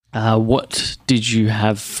What did you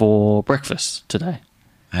have for breakfast today?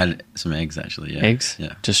 I had some eggs, actually. Yeah. Eggs?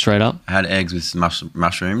 Yeah. Just straight up? I had eggs with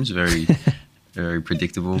mushrooms, very, very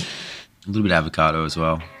predictable. A little bit of avocado as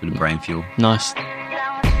well, a bit of brain fuel. Nice.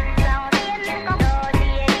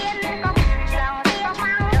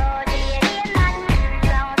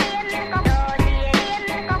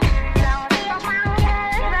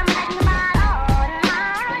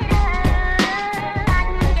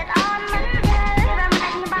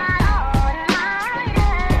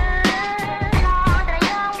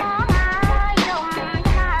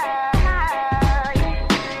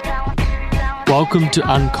 Welcome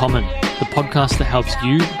to Uncommon, the podcast that helps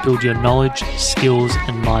you build your knowledge, skills,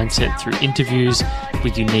 and mindset through interviews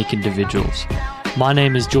with unique individuals. My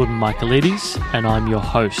name is Jordan Michaelides, and I'm your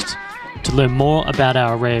host. To learn more about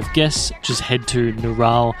our array of guests, just head to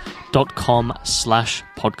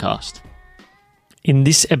neural.com/podcast. In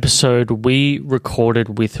this episode, we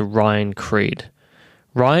recorded with Ryan Creed.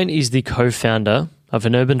 Ryan is the co-founder of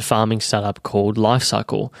an urban farming startup called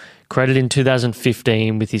Lifecycle, created in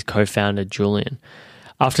 2015 with his co-founder Julian.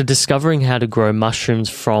 After discovering how to grow mushrooms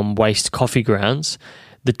from waste coffee grounds,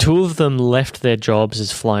 the two of them left their jobs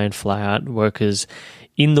as fly-in fly-out workers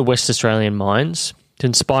in the West Australian mines to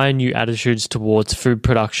inspire new attitudes towards food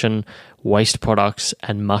production, waste products,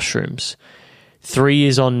 and mushrooms. 3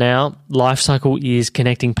 years on now, Lifecycle is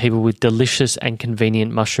connecting people with delicious and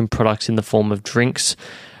convenient mushroom products in the form of drinks,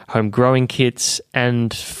 home growing kits,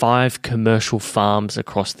 and 5 commercial farms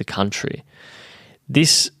across the country.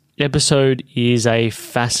 This episode is a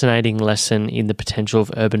fascinating lesson in the potential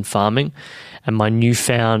of urban farming and my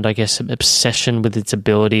newfound, obsession with its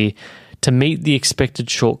ability to meet the expected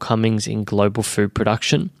shortcomings in global food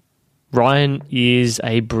production. Ryan is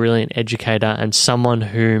a brilliant educator and someone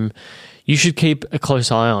whom you should keep a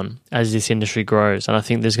close eye on as this industry grows. And I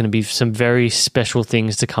think there's going to be some very special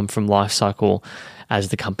things to come from Lifecycle as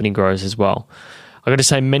the company grows as well. I've got to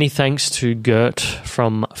say many thanks to Gert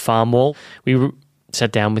from Farmwall. We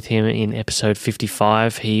sat down with him in episode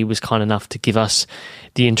 55. He was kind enough to give us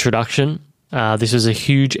the introduction. This was a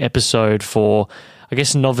huge episode for,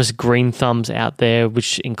 novice green thumbs out there,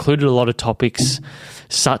 which included a lot of topics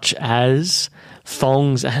such as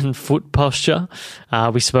thongs and foot posture.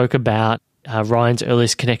 We spoke about Ryan's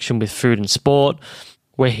earliest connection with food and sport,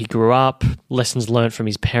 where he grew up, lessons learned from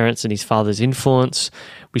his parents and his father's influence.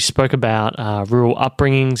 We spoke about rural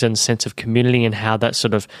upbringings and sense of community and how that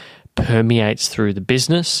sort of permeates through the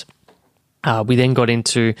business. We then got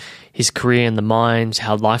into his career in the mines,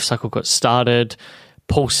 how Lifecycle got started,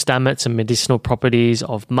 Paul Stamets and medicinal properties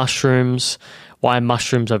of mushrooms, why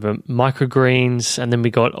mushrooms over microgreens, and then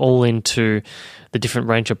we got all into the different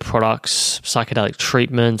range of products, psychedelic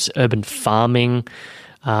treatments, urban farming,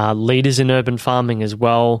 leaders in urban farming as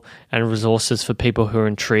well, and resources for people who are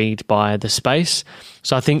intrigued by the space.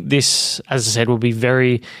 So I think this, as I said, will be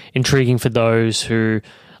very intriguing for those who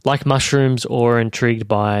like mushrooms or are intrigued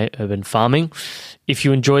by urban farming. If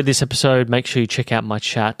you enjoyed this episode, make sure you check out my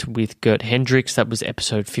chat with Gert Hendricks. That was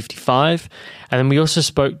episode 55. And then we also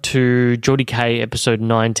spoke to Geordie K, episode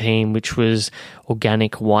 19, which was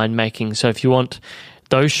organic winemaking. So if you want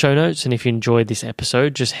those show notes, and if you enjoyed this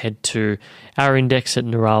episode, just head to our index at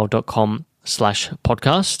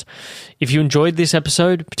neural.com/podcast. If you enjoyed this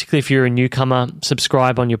episode, particularly if you're a newcomer,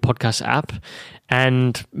 subscribe on your podcast app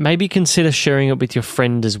and maybe consider sharing it with your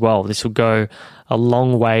friend as well. This will go a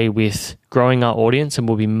long way with growing our audience and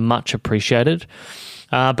will be much appreciated.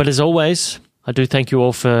 But as always, I do thank you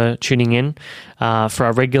all for tuning in. For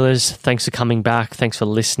our regulars, thanks for coming back. Thanks for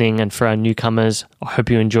listening. And for our newcomers, I hope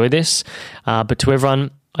you enjoy this. But to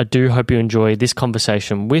everyone, I do hope you enjoy this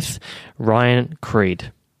conversation with Ryan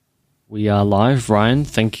Creed. We are live. Ryan,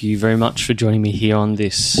 thank you very much for joining me here on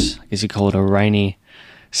this, I guess you call it a rainy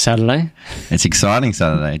Saturday. It's exciting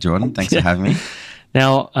Saturday, Jordan. Thanks for having me.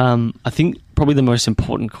 Now, I think probably the most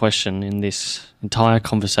important question in this entire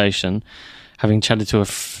conversation, having chatted to a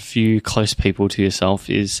few close people to yourself,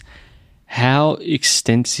 is how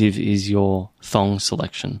extensive is your thong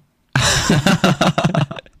selection?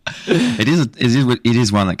 It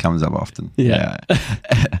is one that comes up often. Yeah.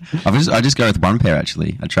 I just go with one pair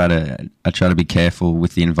actually. I try to be careful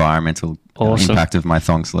with the environmental impact of my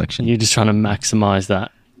thong selection. You're just trying to maximize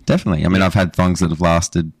that. Definitely. I mean, I've had thongs that have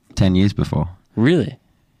lasted 10 years before. Really?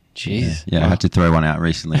 Jeez. Yeah, wow. I had to throw one out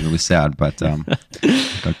recently. It was sad, but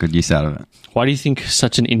got good use out of it. Why do you think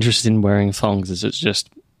such an interest in wearing thongs? Is it just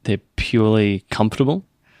they're purely comfortable?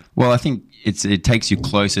 Well, I think it takes you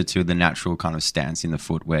closer to the natural kind of stance in the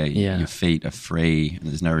foot where your feet are free and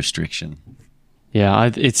there's no restriction. Yeah,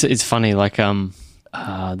 it's funny. Like there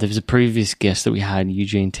was a previous guest that we had,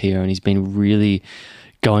 Eugene Teo, and he's been really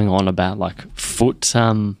going on about like foot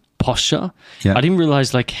posture. Yeah. I didn't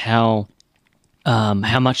realize like how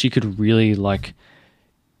much you could really like,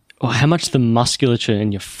 or how much the musculature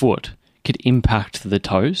in your foot could impact the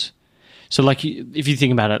toes. So like if you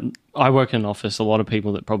think about it, I work in an office. A lot of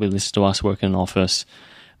people that probably listen to us work in an office.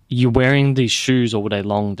 You're wearing these shoes all day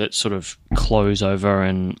long that sort of close over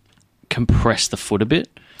and compress the foot a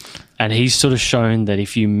bit. And he's sort of shown that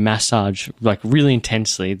if you massage like really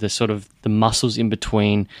intensely, the sort of the muscles in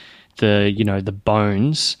between the, you know, the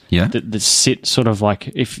bones that sit sort of like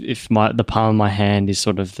if the palm of my hand is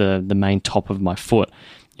sort of the main top of my foot.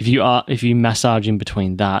 If you massage in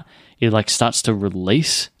between that, it like starts to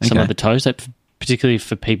release some of the toes. That particularly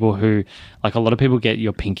for people who, like a lot of people get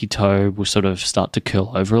your pinky toe will sort of start to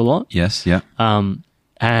curl over a lot. Yes, yeah.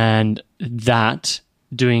 And that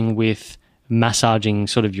doing with massaging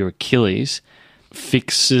sort of your Achilles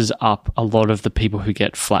fixes up a lot of the people who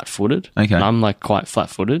get flat-footed. Okay. And I'm like quite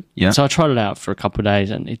flat-footed. Yeah. So I tried it out for a couple of days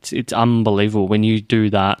and it's unbelievable. When you do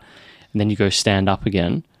that and then you go stand up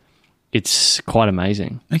again, it's quite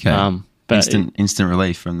amazing. Okay. But instant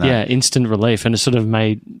relief from that. Yeah, instant relief. And it sort of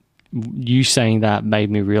made, you saying that made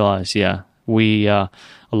me realize, a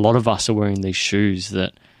lot of us are wearing these shoes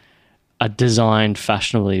that are designed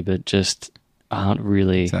fashionably but just aren't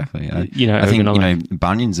really, exactly. I think ergonomic.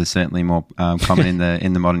 Bunions are certainly more common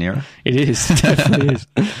in the modern era. It is, it definitely is.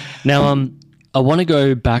 Now, I want to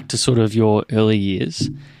go back to sort of your early years.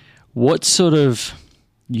 What's sort of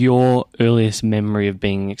your earliest memory of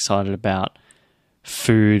being excited about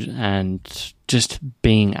food and just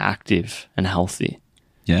being active and healthy?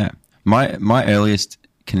 Yeah, my earliest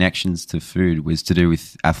connections to food was to do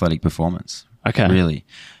with athletic performance. Okay, really,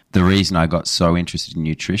 the reason I got so interested in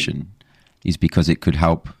nutrition is because it could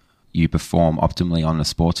help you perform optimally on the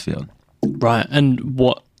sports field. Right. And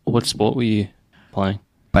what sport were you playing?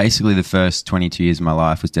 Basically, the first 22 years of my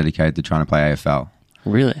life was dedicated to trying to play AFL.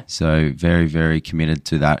 Really? So very, very committed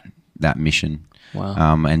to that mission.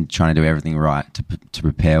 Wow. And trying to do everything right to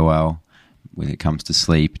prepare well when it comes to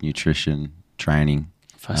sleep, nutrition, training,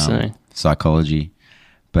 fascinating, psychology.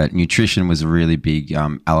 But nutrition was a really big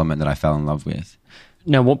element that I fell in love with.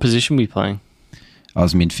 Now, what position were you playing? I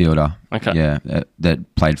was a midfielder. Okay. Yeah,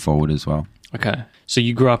 that played forward as well. Okay. So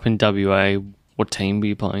you grew up in WA. What team were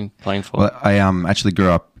you playing for? Well, I actually grew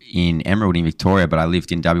up in Emerald in Victoria, but I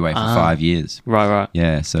lived in WA for 5 years. Right.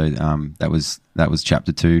 Yeah, so that was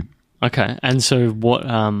chapter 2. Okay. And so what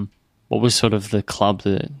was sort of the club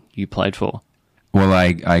that you played for? Well,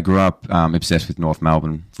 I grew up obsessed with North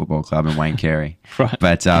Melbourne Football Club and Wayne Carey. Right.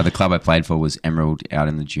 But the club I played for was Emerald out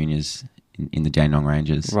in the juniors in the Dandenong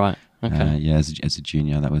Rangers. Right. Okay. As a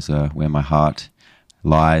junior, that was where my heart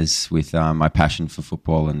lies with my passion for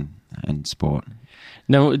football and sport.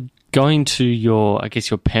 Now, going to your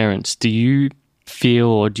parents, do you feel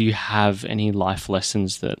or do you have any life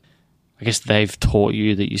lessons that I guess they've taught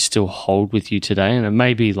you that you still hold with you today? And it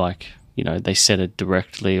may be like, they said it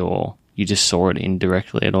directly or you just saw it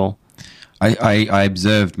indirectly at all. I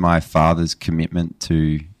observed my father's commitment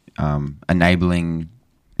to enabling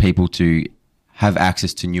people to have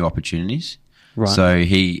access to new opportunities. Right. So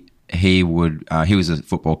he was a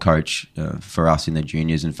football coach for us in the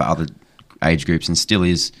juniors and for other age groups, and still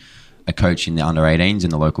is a coach in the under-18s in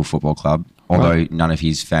the local football club. Although none of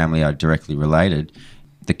his family are directly related,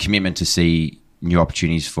 the commitment to see new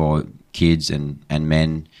opportunities for kids and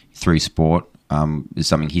men through sport is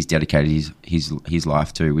something he's dedicated his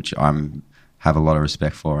life to, which have a lot of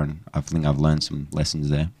respect for, and I think I've learned some lessons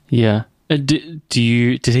there. Yeah. Did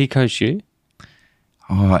he coach you?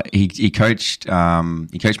 Oh, he coached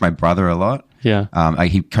my brother a lot. Yeah.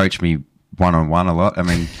 He coached me one-on-one a lot. I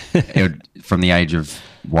mean, from the age of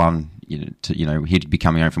 1, he'd be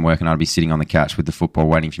coming home from work and I'd be sitting on the couch with the football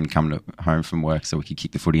waiting for him to come home from work so we could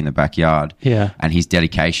kick the footy in the backyard. Yeah. And his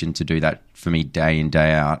dedication to do that for me day in,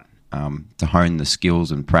 day out, to hone the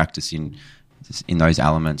skills and practice in those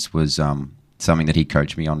elements was something that he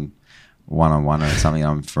coached me on one-on-one, and something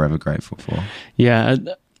I'm forever grateful for. Yeah.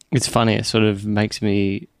 It's funny. It sort of makes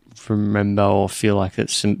me remember or feel like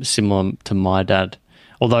it's similar to my dad.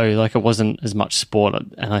 Although, like, it wasn't as much sport,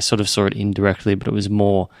 and I sort of saw it indirectly, but it was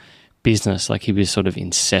more business. Like, he was sort of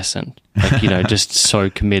incessant, like, just so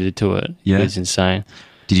committed to it. Yeah. It was insane.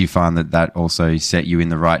 Did you find that also set you in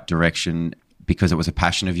the right direction because it was a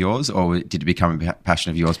passion of yours, or did it become a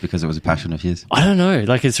passion of yours because it was a passion of his? I don't know.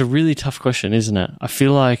 Like, it's a really tough question, isn't it? I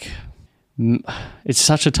feel like it's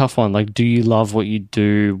such a tough one. Like, do you love what you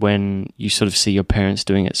do when you sort of see your parents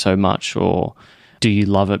doing it so much, or do you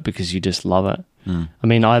love it because you just love it? Mm. I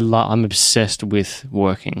mean, I'm obsessed with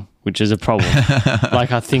working, which is a problem.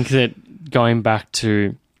 Like, I think that going back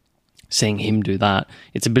to seeing him do that,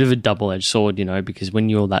 it's a bit of a double-edged sword, you know, because when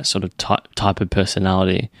you're that sort of type of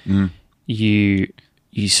personality, you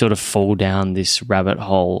sort of fall down this rabbit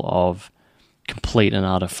hole of complete and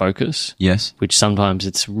utter focus. Yes. Which sometimes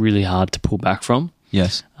it's really hard to pull back from.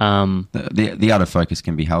 Yes. The utter focus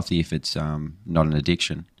can be healthy if it's not an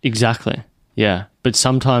addiction. Exactly. Yeah. But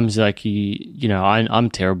sometimes, like, you know, I'm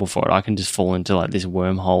terrible for it. I can just fall into like this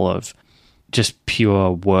wormhole of just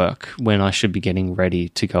pure work when I should be getting ready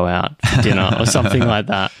to go out for dinner or something like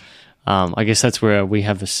that. I guess that's where we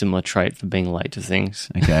have a similar trait for being late to things.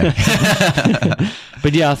 Okay.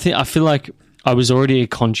 But yeah, I feel like I was already a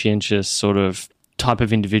conscientious sort of type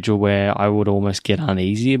of individual where I would almost get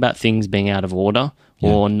uneasy about things being out of order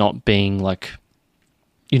or not being like,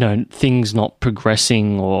 you know, things not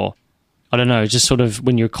progressing, or I don't know, just sort of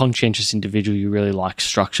when you're a conscientious individual, you really like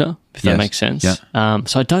structure, if that makes sense. Yeah.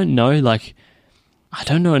 So I don't know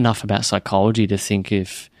enough about psychology to think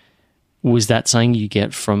if, was that something you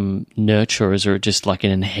get from nurture, or is it just like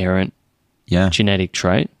an inherent genetic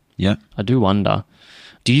trait? Yeah. I do wonder.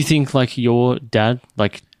 Do you think like your dad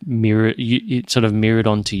like it sort of mirrored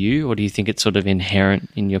onto you, or do you think it's sort of inherent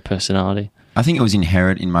in your personality? I think it was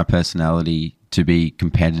inherent in my personality to be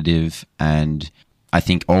competitive, and I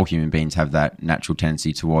think all human beings have that natural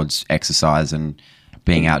tendency towards exercise and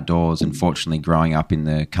being outdoors. And fortunately, growing up in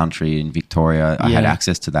the country in Victoria, I had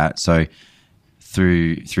access to that. So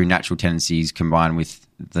through natural tendencies combined with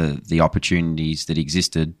the opportunities that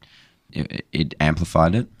existed, it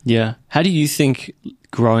amplified it. Yeah. How do you think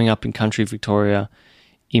growing up in country Victoria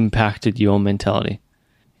impacted your mentality?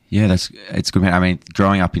 Yeah, it's good. I mean,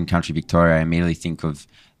 growing up in country Victoria, I immediately think of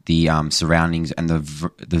the surroundings and the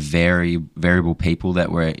variable people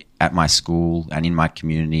that were at my school and in my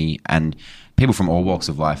community, and people from all walks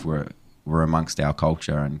of life were amongst our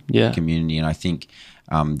culture and community. And I think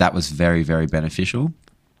that was very, very beneficial.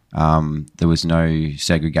 There was no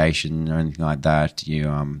segregation or anything like that.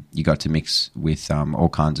 You got to mix with all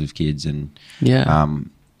kinds of kids and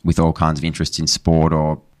with all kinds of interests in sport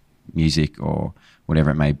or music or whatever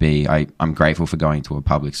it may be. I'm grateful for going to a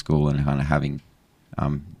public school and kind of having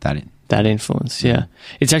that influence. Yeah.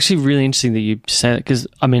 It's actually really interesting that you say that, because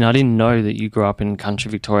I mean, I didn't know that you grew up in country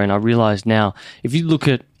Victoria, and I realize now, if you look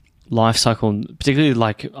at Life Cycle, particularly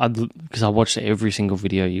like, because I watched every single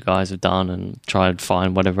video you guys have done and tried to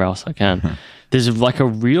find whatever else I can, there's like a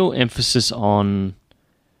real emphasis on,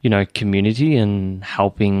 you know, community and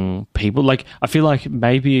helping people. Like, I feel like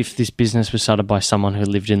maybe if this business was started by someone who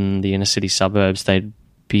lived in the inner city suburbs, they'd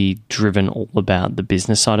be driven all about the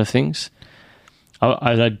business side of things.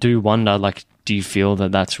 I do wonder, like, do you feel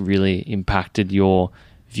that that's really impacted your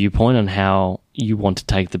viewpoint on how you want to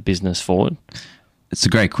take the business forward? It's a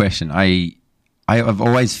great question. I've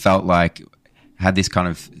always felt like, had this kind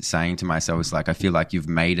of saying to myself, it's like, I feel like you've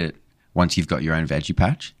made it once you've got your own veggie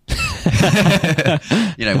patch.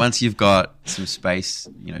 You know, once you've got some space,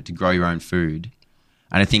 you know, to grow your own food.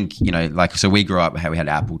 And I think, you know, like, so we grew up how we had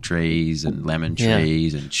apple trees and lemon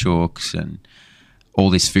trees and chooks and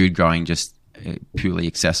all this food growing just purely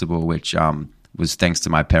accessible, which was thanks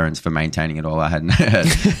to my parents for maintaining it all. I had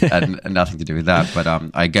nothing to do with that, but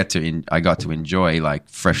I got to enjoy like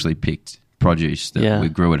freshly picked produce that we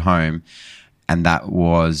grew at home, and that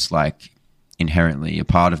was like inherently a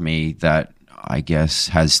part of me that I guess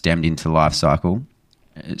has stemmed into Life Cycle.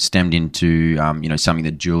 It stemmed into you know, something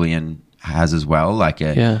that Julian has as well, like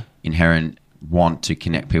a inherent want to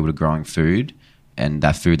connect people to growing food, and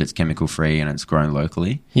that food that's chemical free and it's grown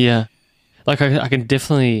locally. Yeah. Like I can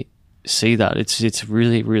definitely see that. It's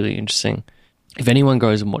really, really interesting. If anyone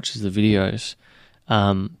goes and watches the videos,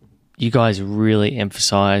 you guys really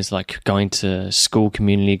emphasize like going to school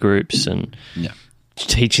community groups and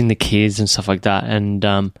teaching the kids and stuff like that. And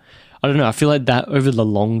I don't know, I feel like that over the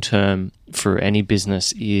long term for any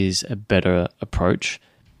business is a better approach.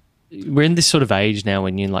 We're in this sort of age now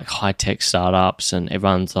when you're in like high-tech startups and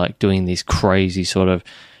everyone's like doing these crazy sort of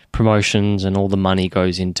promotions and all the money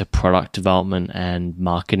goes into product development and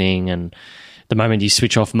marketing, and the moment you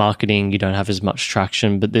switch off marketing you don't have as much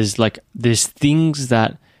traction. But there's things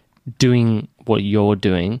that doing what you're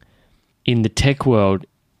doing in the tech world,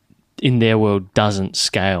 in their world, doesn't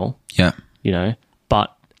scale, you know,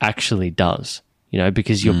 but actually does, you know,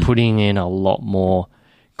 because you're putting in a lot more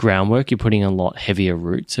groundwork, you're putting in a lot heavier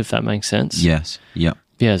roots, if that makes sense. Yes. Yeah,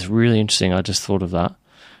 it's really interesting. I just thought of that.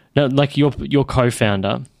 Now, like your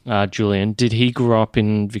co-founder, Julian, did he grow up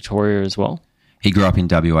in Victoria as well? He grew up in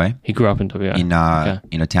WA. He grew up in WA.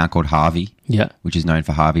 In a town called Harvey, which is known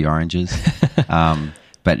for Harvey oranges.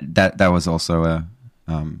 But that was also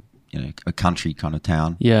a country kind of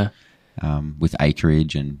town. Yeah. with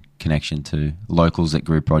acreage and connection to locals that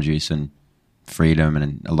grew produce and freedom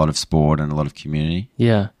and a lot of sport and a lot of community.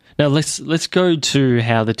 Yeah. Now let's go to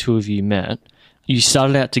how the two of you met. You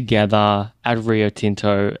started out together at Rio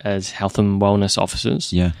Tinto as health and wellness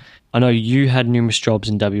officers. Yeah. I know you had numerous jobs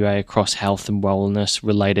in WA across health and wellness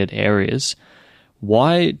related areas.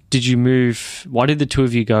 Why did the two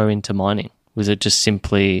of you go into mining? Was it just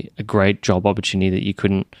simply a great job opportunity that you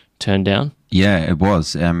couldn't turn down? Yeah, it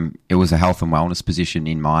was. It was a health and wellness position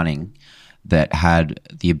in mining that had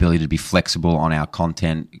the ability to be flexible on our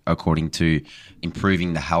content according to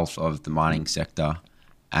improving the health of the mining sector,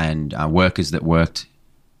 and workers that worked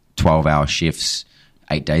 12-hour shifts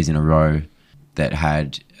 8 days in a row that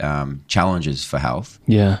had challenges for health.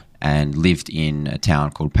 Yeah. And lived in a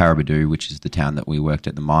town called Paraburdoo, which is the town that we worked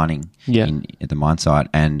at the mining at the mine site.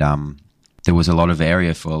 And there was a lot of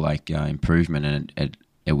area for improvement, and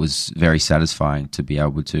it was very satisfying to be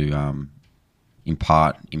able to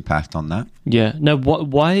impart impact on that. Yeah. Now,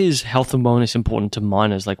 why is health and wellness important to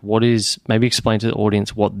miners? Maybe explain to the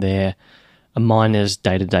audience what a miner's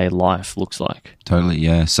day-to-day life looks like. Totally,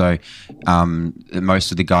 yeah. So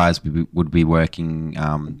most of the guys would be working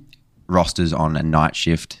rosters on a night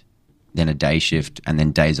shift, then a day shift, and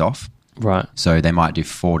then days off. Right. So they might do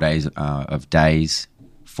 4 days of days,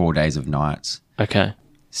 4 days of nights. Okay.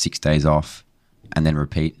 6 days off, and then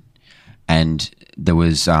repeat. And there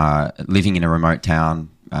was living in a remote town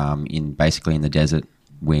basically in the desert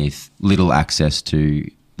with little access to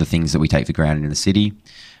the things that we take for granted in the city,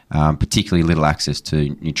 particularly little access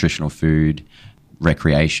to nutritional food,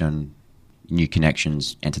 recreation, new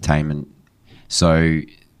connections, entertainment. So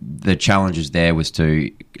the challenges there was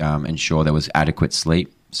to ensure there was adequate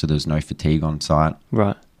sleep, so there was no fatigue on site.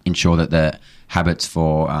 Right. Ensure that the habits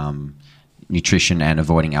for nutrition and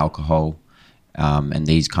avoiding alcohol and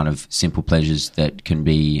these kind of simple pleasures that can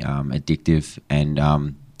be addictive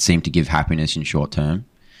and seem to give happiness in short term.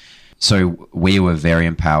 So we were very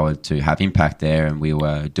empowered to have impact there, and we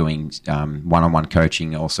were doing one-on-one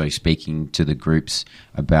coaching, also speaking to the groups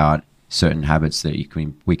about certain habits that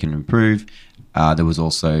we can improve. There was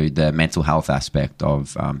also the mental health aspect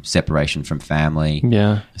of separation from family,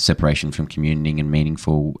 separation from community and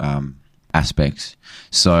meaningful aspects.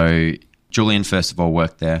 So Julian, first of all,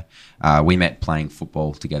 worked there. We met playing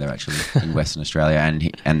football together, actually, in Western Australia,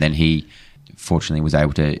 and then he fortunately was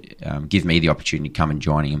able to give me the opportunity to come and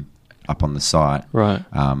join him up on the site. Right.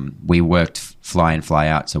 We worked fly in, fly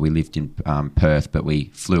out, so we lived in Perth, but we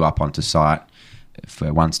flew up onto site.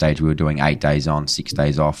 For one stage, we were doing 8 days on, 6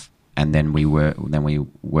 days off, and then we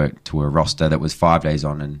worked to a roster that was 5 days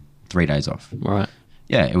on and 3 days off. Right.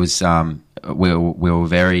 Yeah, it was. We were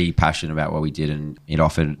very passionate about what we did, and it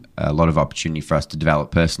offered a lot of opportunity for us to develop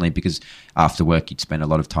personally, because after work you'd spend a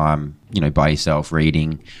lot of time, by yourself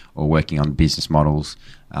reading or working on business models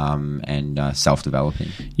and self-developing.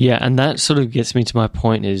 Yeah, and that sort of gets me to my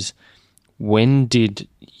point is, when did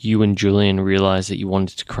you and Julian realize that you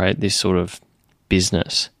wanted to create this sort of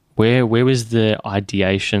business? Where was the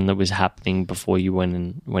ideation that was happening before you went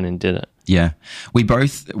and did it? Yeah, we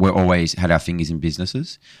both were always had our fingers in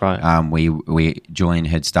businesses. Right. Julian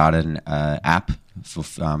had started an app for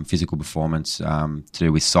physical performance to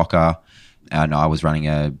do with soccer, and I was running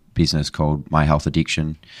a business called My Health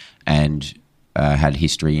Addiction, and had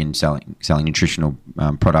history in selling nutritional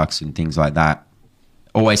products and things like that.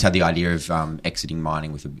 Always had the idea of exiting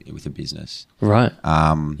mining with a business. Right.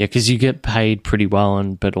 Because you get paid pretty well,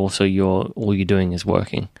 but also all you're doing is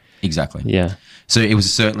working. Exactly. Yeah. So it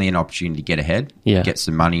was certainly an opportunity to get ahead, get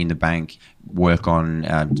some money in the bank, work on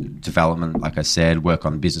development, like I said, work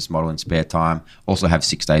on the business model in spare time. Also have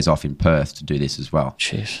 6 days off in Perth to do this as well.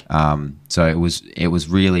 Jeez. So it was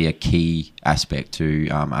really a key aspect to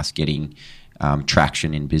us getting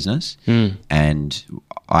traction in business. And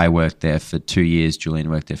I worked there for 2 years.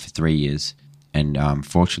 Julian worked there for 3 years. And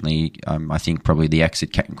fortunately, I think probably the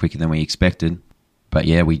exit came quicker than we expected. But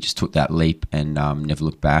yeah, we just took that leap and never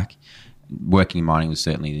looked back. Working in mining was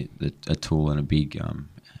certainly a tool and a big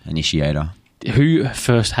initiator. Who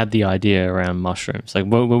first had the idea around mushrooms?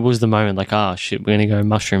 What was the moment shit, we're going to go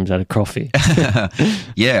mushrooms out of coffee?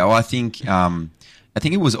 Yeah, well, I think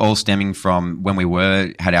it was all stemming from when we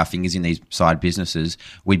had our fingers in these side businesses.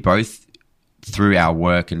 We both, through our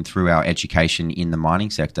work and through our education in the mining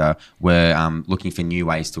sector, were looking for new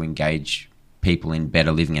ways to engage people in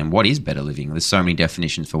better living. And what is better living? There's so many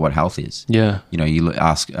definitions for what health is. Yeah. You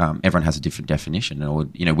ask, everyone has a different definition, or,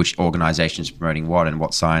 which organisation is promoting what and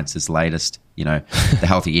what science is latest. The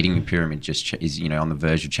healthy eating pyramid just is, on the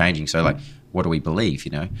verge of changing. So what do we believe,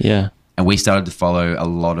 Yeah. And we started to follow a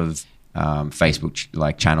lot of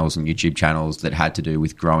Facebook channels and YouTube channels that had to do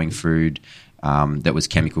with growing food that was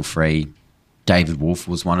chemical free. David Wolf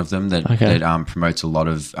was one of them that promotes a lot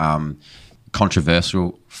of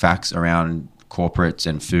controversial facts around corporates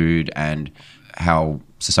and food and how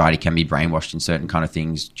society can be brainwashed in certain kind of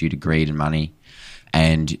things due to greed and money.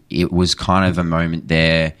 And it was kind of a moment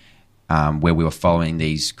there where we were following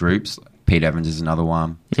these groups. Pete Evans is another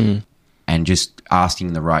one. And just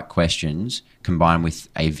asking the right questions combined with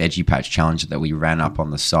a veggie patch challenge that we ran up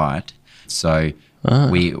on the site. So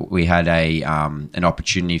we had an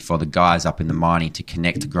opportunity for the guys up in the mining to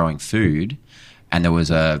connect to growing food. And there was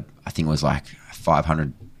I think it was like a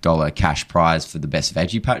 $500 cash prize for the best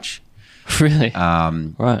veggie patch. Really?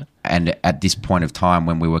 Right. And at this point of time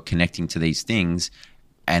when we were connecting to these things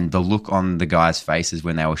and the look on the guys' faces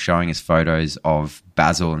when they were showing us photos of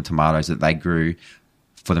basil and tomatoes that they grew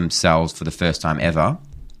for themselves for the first time ever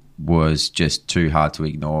was just too hard to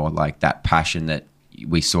ignore. Like that passion that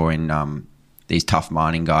we saw in these tough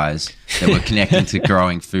mining guys that were connecting to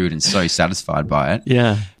growing food and so satisfied by it.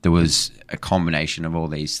 Yeah. There was a combination of all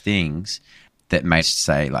these things that made us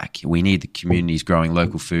say, like, we need the communities growing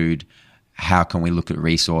local food. How can we look at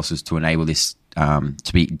resources to enable this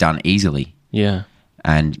to be done easily? Yeah.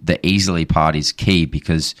 And the easily part is key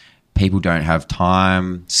because people don't have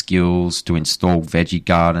time, skills to install veggie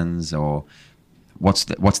gardens, or what's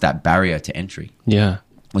that barrier to entry? Yeah.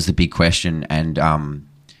 Was the big question. And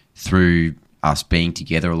through us being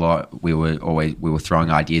together a lot, we were throwing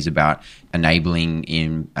ideas about enabling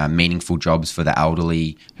in meaningful jobs for the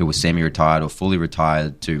elderly who were semi-retired or fully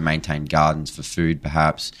retired to maintain gardens for food,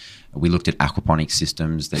 perhaps. We looked at aquaponic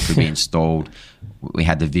systems that could be installed. We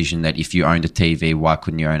had the vision that if you owned a TV, why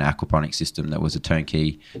couldn't you own an aquaponic system that was a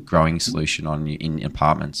turnkey growing solution in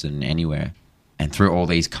apartments and anywhere? And through all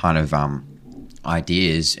these kind of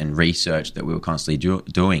ideas and research that we were constantly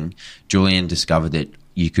doing, Julian discovered that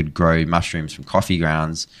you could grow mushrooms from coffee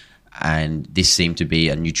grounds, and this seemed to be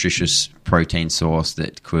a nutritious protein source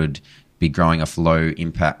that could be growing off low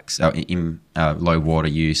impacts, low water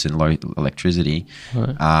use and low electricity.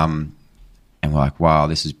 Right. And we're like, wow,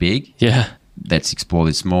 this is big. Yeah. Let's explore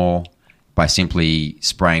this more. By simply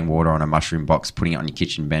spraying water on a mushroom box, putting it on your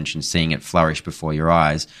kitchen bench and seeing it flourish before your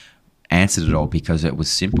eyes answered it all because it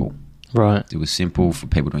was simple. Right. It was simple for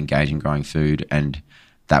people to engage in growing food, and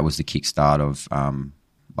that was the kickstart of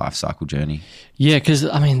Life Cycle Journey. Yeah, because,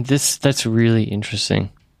 I mean, that's really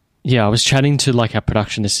interesting. Yeah, I was chatting to like our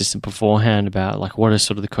production assistant beforehand about like what are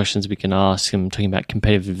sort of the questions we can ask and talking about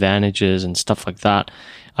competitive advantages and stuff like that.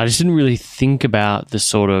 I just didn't really think about the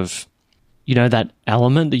sort of, you know, that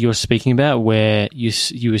element that you were speaking about where you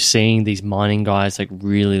were seeing these mining guys like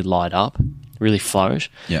really light up, really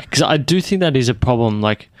flourish. Yeah. Because I do think that is a problem.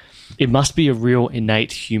 Like it must be a real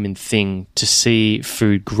innate human thing to see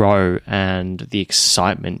food grow and the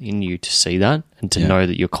excitement in you to see that and to know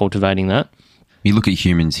that you're cultivating that. You look at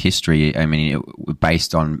humans' history, I mean,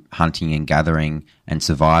 based on hunting and gathering and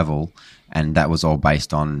survival, and that was all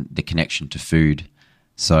based on the connection to food.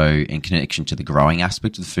 So in connection to the growing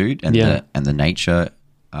aspect of the food and the nature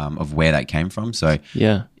of where that came from. So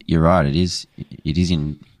you're right, it is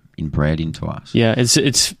inbred into us. Yeah,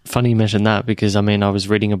 it's funny you mentioned that because, I mean, I was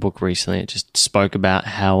reading a book recently. It just spoke about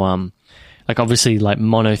how, like obviously like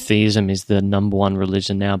monotheism is the number one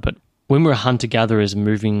religion now, but when we're hunter-gatherers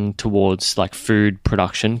moving towards like food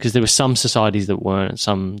production, because there were some societies that weren't and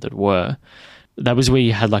some that were, that was where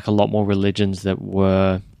you had like a lot more religions that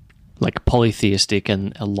were like polytheistic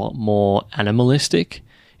and a lot more animalistic,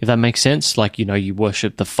 if that makes sense. Like, you know, you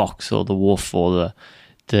worship the fox or the wolf or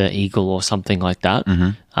the eagle or something like that.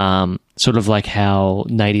 Mm-hmm. Sort of like how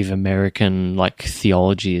Native American like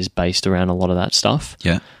theology is based around a lot of that stuff.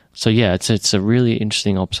 Yeah. So yeah, it's a really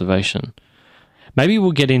interesting observation. Maybe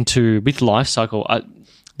we'll get into, with Life Cycle,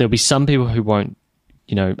 there'll be some people who won't,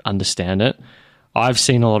 you know, understand it. I've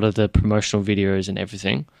seen a lot of the promotional videos and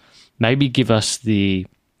everything. Maybe give us the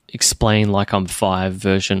explain like I'm 5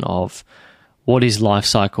 version of what is Life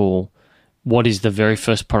Cycle, what is the very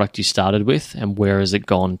first product you started with, and where has it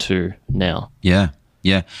gone to now? Yeah.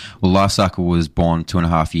 Well, Life Cycle was born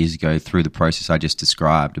 2.5 years ago through the process I just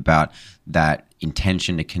described about that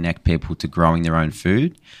intention to connect people to growing their own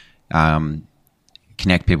food,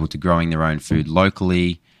 connect people to growing their own food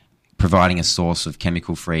locally, providing a source of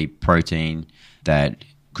chemical-free protein that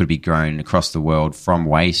could be grown across the world from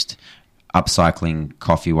waste, upcycling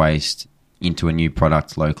coffee waste into a new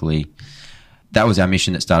product locally. That was our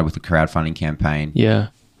mission that started with the crowdfunding campaign. Yeah.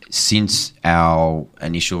 Since our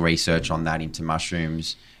initial research on that into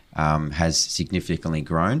mushrooms has significantly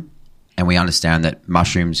grown, and we understand that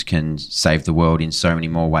mushrooms can save the world in so many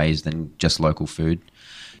more ways than just local food.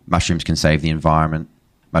 mushrooms can save the environment.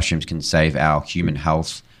 Mushrooms can save our human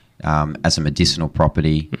health as a medicinal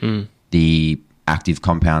property. The active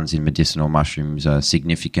compounds in medicinal mushrooms are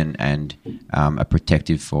significant and are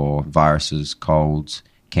protective for viruses, colds,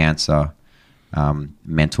 cancer,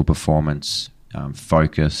 mental performance,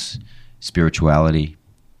 focus, spirituality,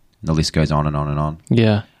 and the list goes on and on and on.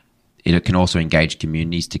 Yeah. It can also engage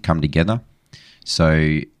communities to come together.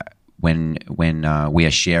 So when we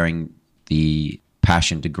are sharing the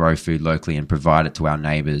passion to grow food locally and provide it to our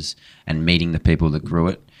neighbours and meeting the people that grew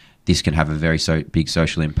it, this can have a very big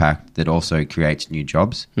social impact that also creates new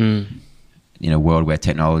jobs. In a world where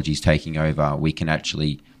technology is taking over, we can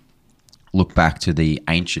actually look back to the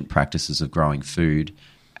ancient practices of growing food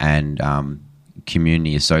and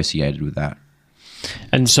community associated with that.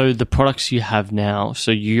 And so the products you have now,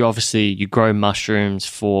 so you grow mushrooms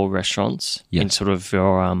for restaurants in sort of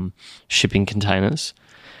your shipping containers,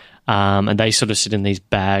 and they sort of sit in these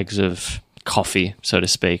bags of coffee, so to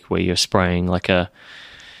speak, where you're spraying like a...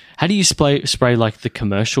 How do you spray like the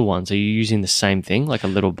commercial ones? Are you using the same thing, like a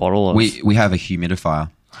little bottle of... We have a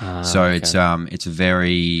humidifier. It's a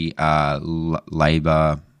very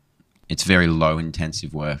labor... It's very low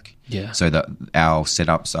intensive work. Yeah. So that our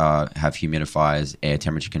setups have humidifiers, air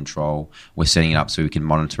temperature control. We're setting it up so we can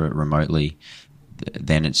monitor it remotely.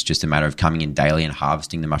 Then it's just a matter of coming in daily and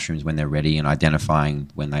harvesting the mushrooms when they're ready and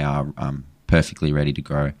identifying when they are perfectly ready to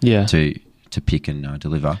grow. Yeah. To pick and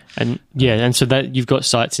deliver. And so that you've got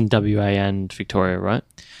sites in WA and Victoria, right?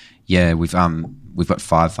 Yeah, we've got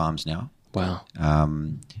 5 farms now. Wow.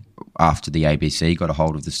 After the ABC got a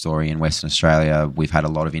hold of the story in Western Australia, we've had a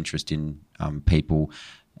lot of interest in people,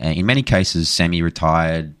 in many cases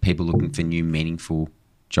semi-retired, people looking for new meaningful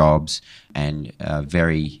jobs, and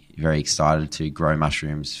very, very excited to grow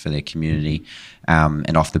mushrooms for their community.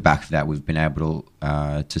 And off the back of that, we've been able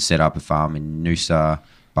to set up a farm in Noosa,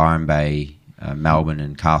 Byron Bay, Melbourne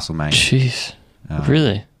and Castlemaine. Jeez,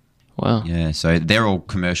 really? Wow. Yeah, so they're all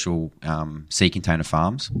commercial sea container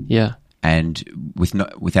farms. Yeah. And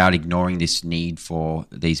without ignoring this need for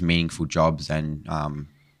these meaningful jobs and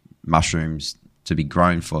mushrooms to be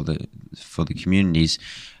grown for the communities,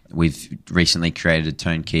 we've recently created a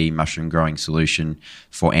turnkey mushroom growing solution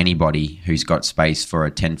for anybody who's got space for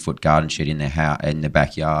a 10-foot garden shed in their house, in their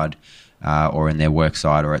backyard, or in their work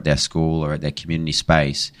site, or at their school, or at their community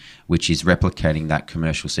space, which is replicating that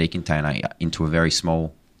commercial sea container into a very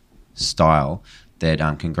small style that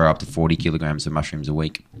can grow up to 40 kilograms of mushrooms a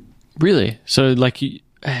week. Really? So, like,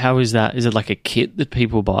 how is that? Is it like a kit that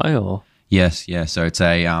people buy, or? Yes, yeah. So it's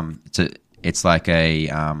like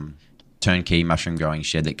a turnkey mushroom growing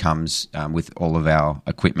shed that comes with all of our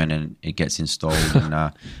equipment, and it gets installed.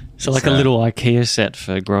 And so, like a little IKEA set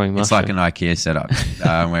for growing mushrooms. It's like an IKEA setup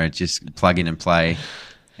where it's just plug in and play.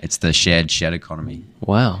 It's the shared shed economy.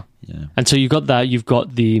 Wow. Yeah. And so you've got that. You've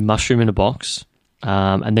got the mushroom in a box,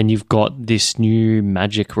 and then you've got this new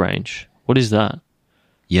magic range. What is that?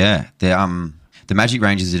 Yeah, the magic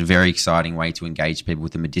range is a very exciting way to engage people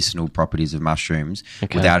with the medicinal properties of mushrooms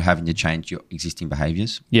without having to change your existing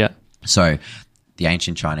behaviours. Yeah. So the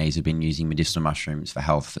ancient Chinese have been using medicinal mushrooms for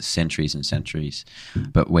health for centuries and centuries,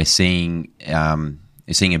 but we're seeing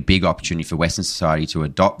a big opportunity for Western society to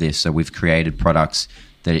adopt this. So we've created products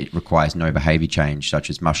that it requires no behaviour change, such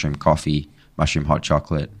as mushroom coffee, mushroom hot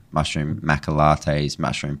chocolate, mushroom maca lattes,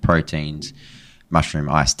 mushroom proteins, mushroom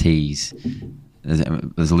iced teas.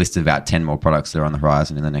 There's a list of about 10 more products that are on the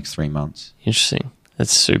horizon in the next 3 months. Interesting.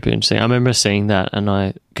 That's super interesting. I remember seeing that,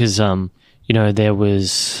 and because there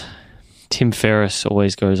was Tim Ferriss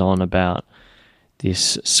always goes on about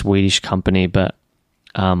this Swedish company, but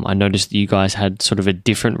I noticed that you guys had sort of a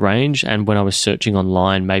different range, and when I was searching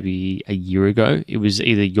online maybe a year ago, it was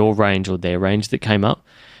either your range or their range that came up.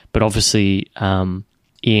 But obviously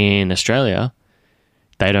in Australia,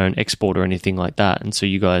 they don't export or anything like that. And so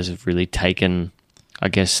you guys have really taken, I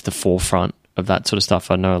guess, the forefront of that sort of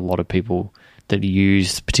stuff. I know a lot of people that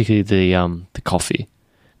use, particularly the coffee,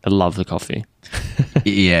 that love the coffee.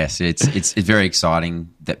 Yes, it's very exciting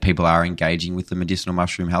that people are engaging with the medicinal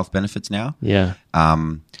mushroom health benefits now. Yeah.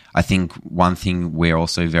 I think one thing we're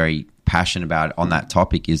also very passionate about on that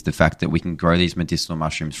topic is the fact that we can grow these medicinal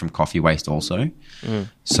mushrooms from coffee waste also.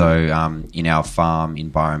 So in our farm in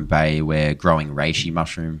Byron Bay, we're growing reishi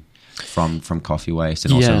mushroom from coffee waste,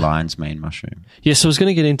 and also lion's mane mushroom. Yeah, so I was going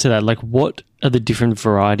to get into that. Like, what are the different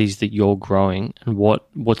varieties that you're growing, and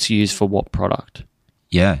what's used for what product?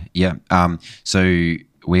 Yeah. So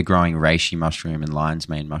we're growing reishi mushroom and lion's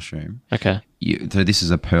mane mushroom. Okay. So this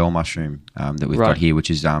is a pearl mushroom that we've got here,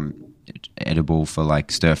 which is edible for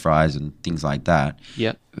like stir fries and things like that.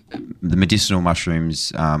 Yep. The medicinal mushrooms,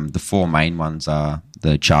 the 4 main ones are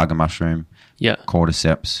the chaga mushroom, Yeah.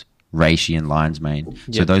 cordyceps, reishi, and lion's mane.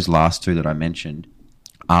 So Yep. those last two that I mentioned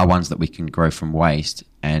are ones that we can grow from waste,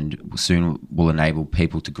 and soon will enable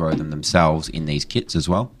people to grow them themselves in these kits as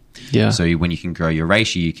well. Yeah. So when you can grow your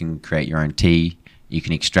reishi, you can create your own tea. You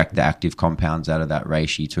can extract the active compounds out of that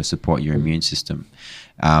reishi to support your immune system.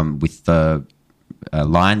 With the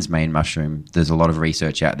lion's mane mushroom, there's a lot of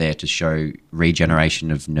research out there to show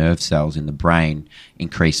regeneration of nerve cells in the brain,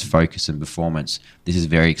 increased focus and performance. This is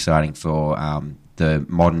very exciting for the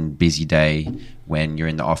modern busy day when you're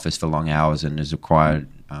in the office for long hours and is required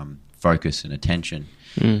focus and attention.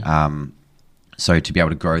 So to be able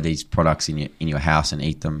to grow these products in your house and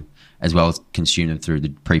eat them, as well as consume them through the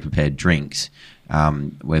pre-prepared drinks,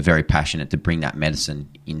 we're very passionate to bring that medicine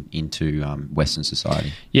into Western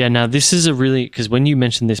society. Yeah, now this is a really, because when you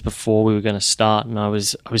mentioned this before we were going to start, and I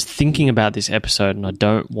was thinking about this episode, and I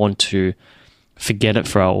don't want to forget it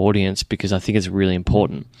for our audience because I think it's really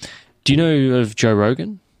important. Do you know of Joe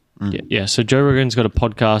Rogan? Yeah. So Joe Rogan's got a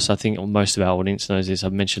podcast. I think most of our audience knows this.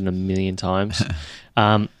 I've mentioned it a million times.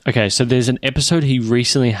 Okay, so there's an episode he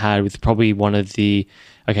recently had with probably one of the...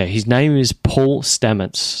 Okay, his name is Paul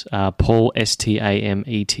Stamets. Paul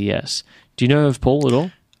Stamets. Do you know of Paul at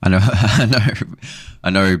all? I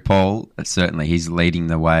know Paul. Certainly, he's leading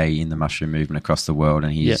the way in the mushroom movement across the world,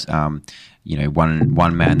 and he's one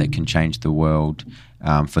man that can change the world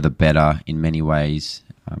for the better in many ways.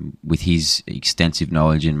 With his extensive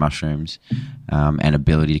knowledge in mushrooms and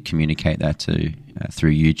ability to communicate that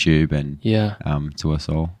through YouTube and to us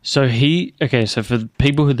all. So so for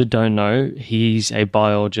people who don't know, he's a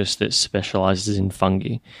biologist that specializes in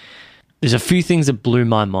fungi. There's a few things that blew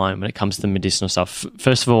my mind when it comes to medicinal stuff.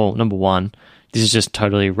 First of all, number one, this is just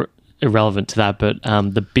totally irrelevant to that, but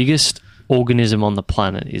the biggest organism on the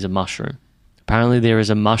planet is a mushroom. Apparently there is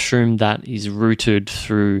a mushroom that is rooted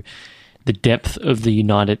through the depth of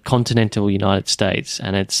the continental United States,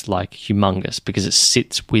 and it's like humongous because it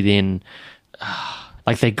sits within,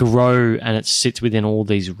 like they grow and it sits within all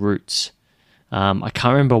these roots. I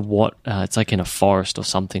can't remember what, it's like in a forest or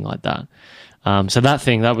something like that. So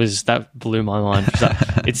that blew my mind.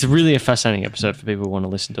 It's really a fascinating episode for people who want to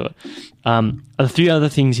listen to it. A few other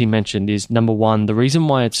things he mentioned is, number one, the reason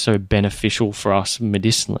why it's so beneficial for us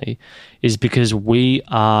medicinally is because we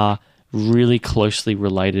are really closely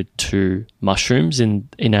related to mushrooms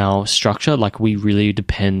in our structure. Like we really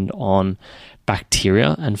depend on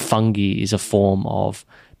bacteria, and fungi is a form of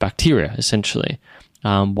bacteria, essentially,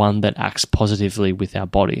 one that acts positively with our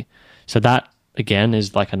body. So that, again,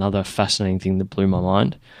 is like another fascinating thing that blew my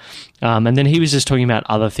mind. And then he was just talking about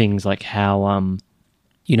other things like how,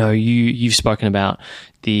 you've spoken about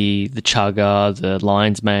the chaga, the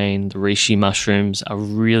lion's mane, the reishi mushrooms are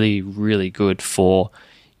really, really good for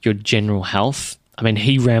your general health. I mean,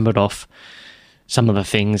 he rambled off some of the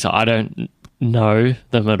things. I don't know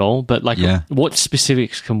them at all, but what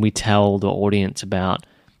specifics can we tell the audience about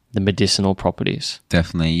the medicinal properties?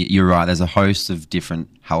 Definitely. You're right. There's a host of different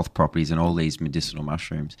health properties in all these medicinal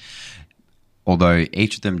mushrooms. Although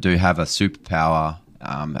each of them do have a superpower,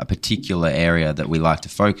 a particular area that we like to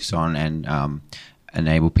focus on and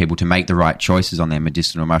enable people to make the right choices on their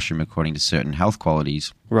medicinal mushroom according to certain health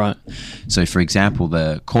qualities. Right. So, for example,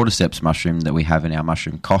 the cordyceps mushroom that we have in our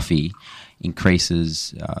mushroom coffee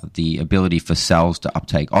increases the ability for cells to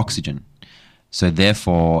uptake oxygen. So,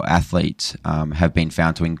 therefore, athletes have been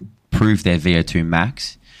found to improve their VO2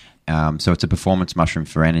 max. So, it's a performance mushroom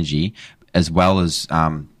for energy, as well as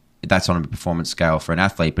that's on a performance scale for an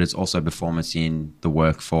athlete, but it's also performance in the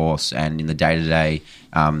workforce and in the day-to-day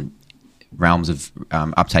realms of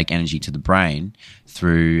uptake energy to the brain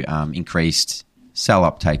through increased cell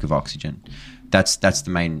uptake of oxygen. That's the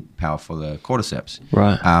main power for the cordyceps.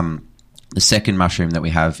 Right. The second mushroom that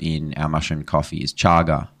we have in our mushroom coffee is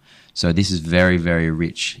chaga. So this is very, very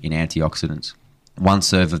rich in antioxidants. One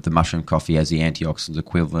serve of the mushroom coffee has the antioxidants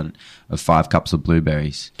equivalent of 5 cups of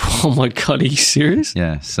blueberries. Oh my God, are you serious?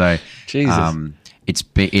 Yeah. So Jesus.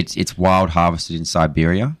 It's wild harvested in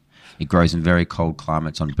Siberia. It grows in very cold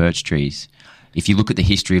climates on birch trees. If you look at the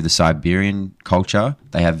history of the Siberian culture,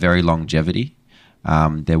 they have very longevity.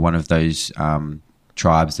 They're one of those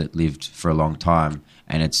tribes that lived for a long time,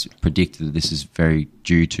 and it's predicted that this is very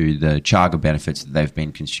due to the chaga benefits that they've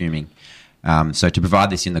been consuming. So to provide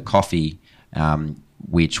this in the coffee,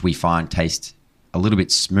 which we find tastes a little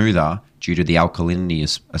bit smoother due to the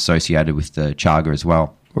alkalinity associated with the chaga as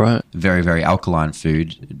well. Right. Very, very alkaline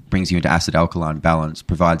food. It brings you into acid-alkaline balance,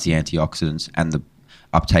 provides the antioxidants and the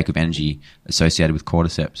uptake of energy associated with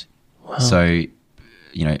cordyceps. Wow. So,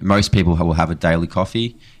 most people will have a daily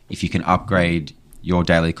coffee. If you can upgrade your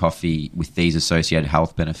daily coffee with these associated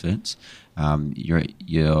health benefits,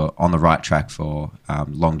 you're on the right track for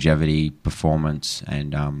longevity, performance,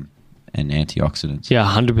 and antioxidants. Yeah,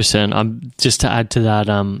 100%. Just to add to that,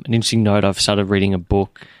 an interesting note, I've started reading a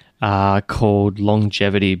book called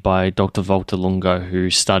Longevity by Dr. Walter Lungo, who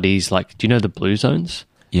studies, do you know the blue zones?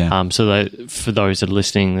 Yeah. So for those that are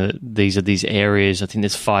listening, these are these areas, I think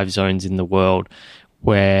there's 5 zones in the world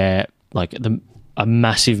where a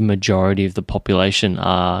massive majority of the population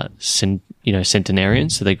are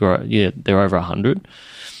centenarians, so they're over 100.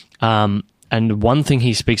 And one thing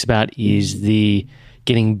he speaks about is the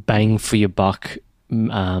getting bang for your buck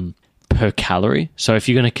per calorie. So if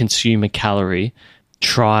you're going to consume a calorie,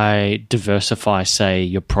 try diversify, say,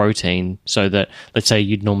 your protein, so that, let's say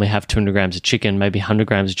you'd normally have 200 grams of chicken, maybe 100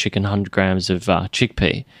 grams of chicken, 100 grams of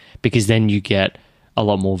chickpea, because then you get a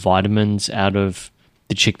lot more vitamins out of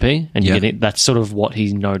the chickpea, and that's sort of what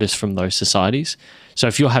he's noticed from those societies. So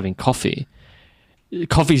if you're having coffee's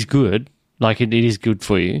good, it is good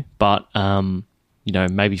for you, but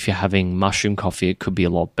maybe if you're having mushroom coffee, it could be a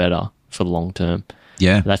lot better for the long term.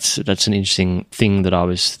 Yeah. That's an interesting thing that I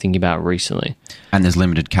was thinking about recently. And there's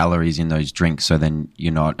limited calories in those drinks, so then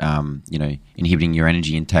you're not, inhibiting your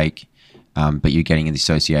energy intake, but you're getting the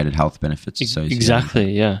associated health benefits associated.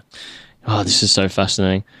 Exactly, yeah. Oh, this is so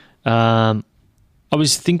fascinating. I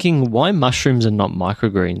was thinking, why mushrooms are not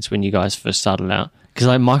microgreens when you guys first started out? Because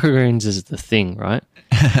microgreens is the thing, right?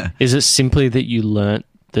 Is it simply that you learnt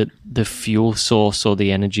that the fuel source or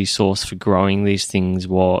the energy source for growing these things,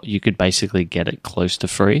 you could basically get it close to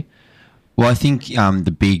free? Well, I think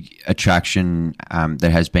the big attraction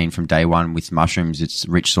that has been from day one with mushrooms, it's a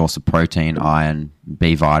rich source of protein, iron,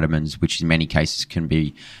 B vitamins, which in many cases can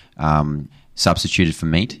be substituted for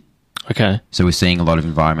meat. Okay. So we're seeing a lot of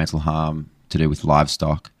environmental harm to do with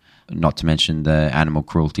livestock, not to mention the animal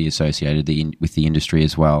cruelty associated with the industry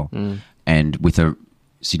as well. And with a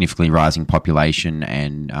significantly rising population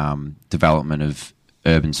and development of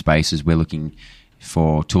urban spaces, we're looking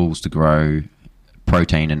for tools to grow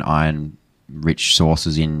protein and iron rich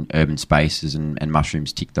sources in urban spaces, and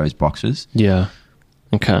mushrooms tick those boxes. Yeah.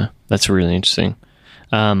 Okay. That's really interesting.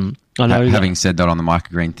 I know. Having said that, on the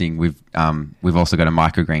microgreen thing, we've also got a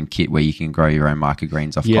microgreen kit where you can grow your own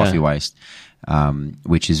microgreens off coffee waste,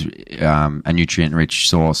 which is a nutrient-rich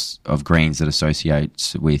source of greens that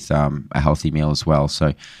associates with a healthy meal as well.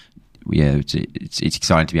 So, yeah, it's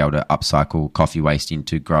exciting to be able to upcycle coffee waste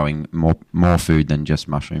into growing more food than just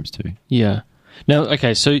mushrooms too. Yeah. Now,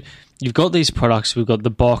 okay, so you've got these products. We've got the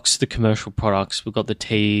box, the commercial products. We've got the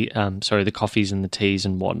the coffees and the teas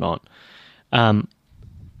and whatnot.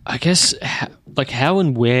 I guess, how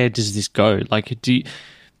and where does this go?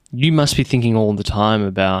 You must be thinking all the time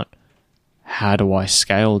about, how do I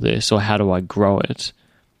scale this, or how do I grow it?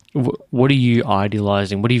 What are you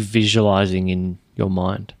idealizing? What are you visualizing in your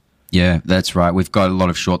mind? Yeah, that's right. We've got a lot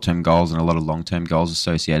of short-term goals and a lot of long-term goals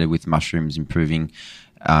associated with mushrooms improving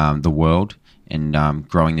the world and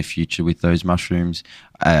growing the future with those mushrooms.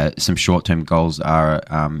 Some short-term goals are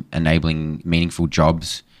enabling meaningful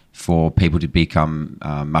jobs for people to become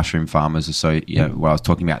mushroom farmers. So, what I was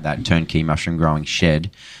talking about, that turnkey mushroom growing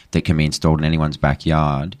shed that can be installed in anyone's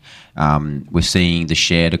backyard. We're seeing the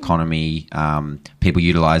shared economy, people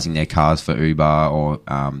utilizing their cars for Uber or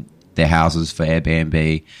their houses for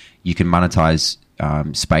Airbnb. You can monetize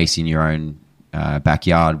space in your own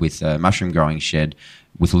backyard with a mushroom growing shed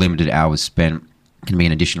with limited hours spent. Can be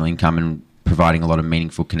an additional income and providing a lot of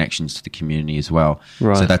meaningful connections to the community as well.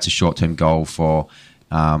 Right. So that's a short-term goal for,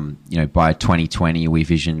 by 2020, we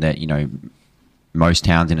vision that, most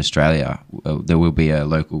towns in Australia, there will be a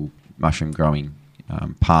local mushroom growing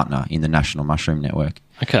partner in the National Mushroom Network.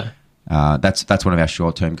 Okay. That's one of our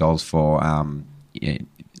short-term goals for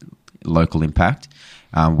local impact.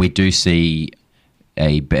 We do see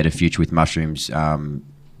a better future with mushrooms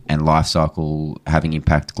and life cycle having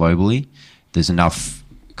impact globally. There's enough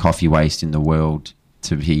coffee waste in the world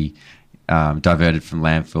to be diverted from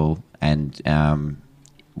landfill, and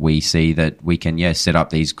we see that we can set up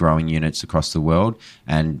these growing units across the world,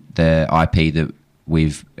 and the IP that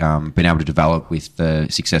we've been able to develop with the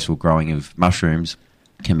successful growing of mushrooms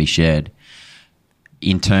can be shared.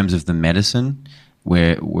 In terms of the medicine,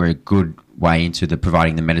 we're a good way into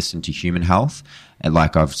providing the medicine to human health. And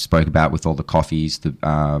like I've spoke about with all the coffees,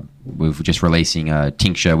 we're just releasing a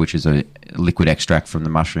tincture, which is a liquid extract from the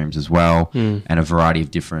mushrooms as well, and a variety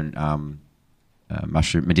of different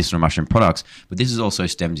medicinal mushroom products. But this is also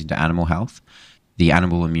stems into animal health. The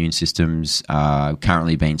animal immune systems are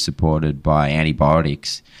currently being supported by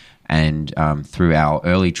antibiotics, And through our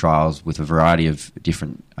early trials with a variety of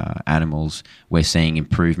different animals, we're seeing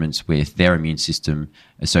improvements with their immune system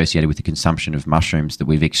associated with the consumption of mushrooms that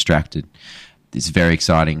we've extracted. It's very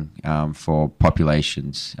exciting for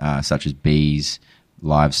populations such as bees,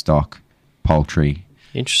 livestock, poultry.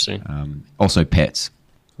 Interesting. Also pets.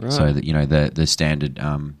 Right. So that the standard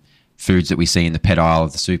foods that we see in the pet aisle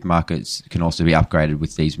of the supermarkets can also be upgraded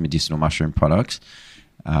with these medicinal mushroom products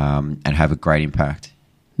and have a great impact.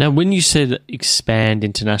 Now, when you said expand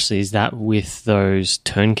internationally, is that with those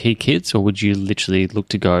turnkey kits, or would you literally look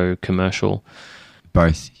to go commercial?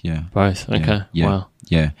 Both, yeah. Both, okay. Yeah, wow.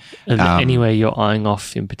 Yeah. Are there anywhere you're eyeing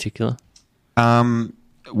off in particular?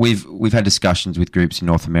 We've had discussions with groups in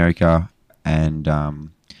North America and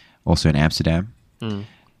also in Amsterdam.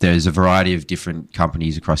 There's a variety of different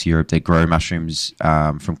companies across Europe that grow mushrooms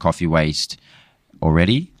from coffee waste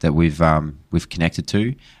already that we've connected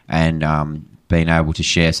to, and being able to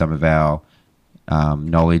share some of our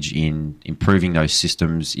knowledge in improving those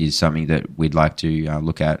systems is something that we'd like to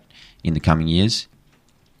look at in the coming years.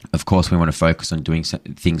 Of course, we want to focus on doing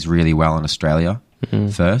things really well in Australia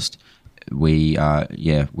first. We're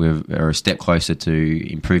a step closer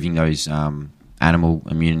to improving those animal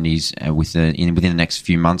immunities, and within the next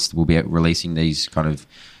few months, we'll be releasing these kind of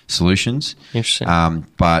solutions. Interesting.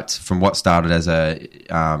 But from what started as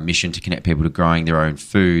a mission to connect people to growing their own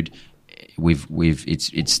food,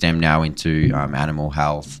 it's stemmed now into animal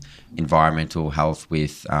health, environmental health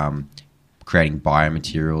with creating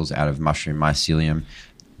biomaterials out of mushroom mycelium.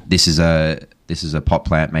 This is a pot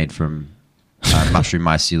plant made from mushroom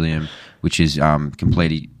mycelium, which is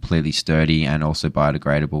completely sturdy and also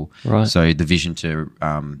biodegradable. Right. So the vision to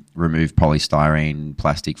remove polystyrene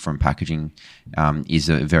plastic from packaging is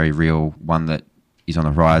a very real one that is on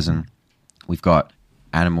the horizon. We've got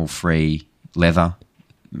animal-free leather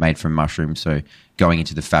made from mushrooms, so going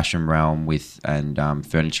into the fashion realm and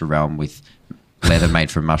furniture realm with leather made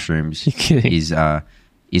from mushrooms is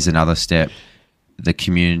another step. The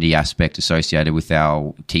community aspect associated with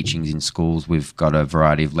our teachings in schools, we've got a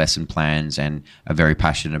variety of lesson plans and are very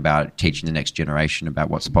passionate about teaching the next generation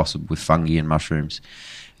about what's possible with fungi and mushrooms.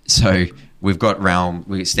 So we're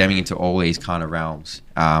stemming into all these kind of realms,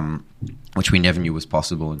 which we never knew was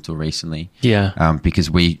possible until recently. Yeah.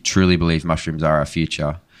 Because we truly believe mushrooms are our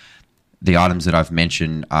future. The items that I've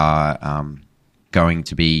mentioned are going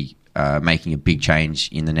to be making a big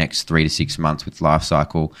change in the next 3 to 6 months with Life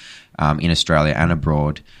Cycle in Australia and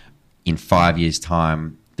abroad. In 5 years'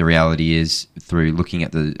 time, the reality is, through looking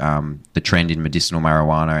at the trend in medicinal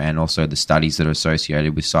marijuana and also the studies that are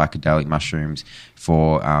associated with psychedelic mushrooms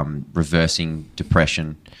for reversing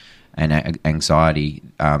depression and anxiety,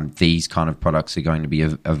 these kind of products are going to be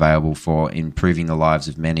available for improving the lives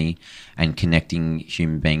of many and connecting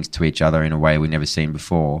human beings to each other in a way we've never seen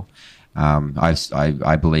before.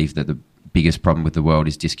 I believe that the biggest problem with the world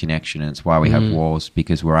is disconnection, and it's why we have wars,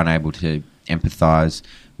 because we're unable to empathize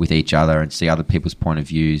with each other and see other people's point of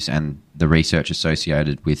views, and the research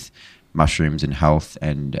associated with mushrooms and health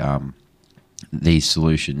and these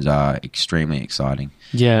solutions are extremely exciting.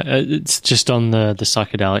 Yeah, it's just on the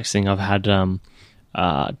psychedelics thing. I've had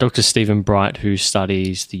Dr. Stephen Bright, who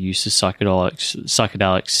studies the use of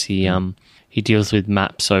psychedelics. He deals with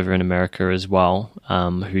MAPS over in America as well,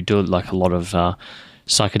 who do like a lot of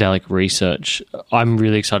psychedelic research. I'm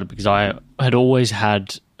really excited because I had always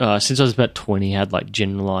had, since I was about 20, had like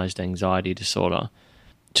generalized anxiety disorder,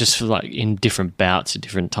 just for like in different bouts at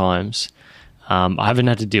different times. I haven't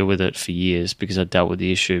had to deal with it for years because I dealt with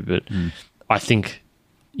the issue, but I think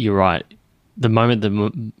you're right. The moment the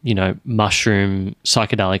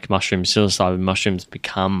psychedelic mushrooms, psilocybin mushrooms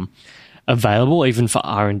become available, even for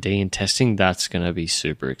R&D and testing, that's going to be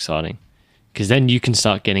super exciting, because then you can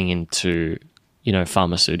start getting into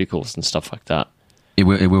pharmaceuticals and stuff like that. It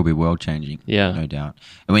will be world changing, yeah, no doubt.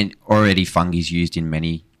 I mean, already fungi is used in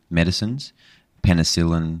many medicines,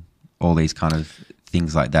 penicillin, all these kind of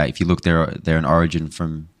things like that. If you look, they're an origin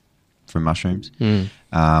from mushrooms.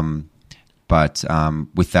 But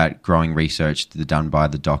with that growing research done by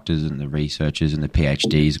the doctors and the researchers and the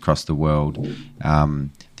PhDs across the world,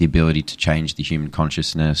 the ability to change the human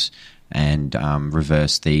consciousness and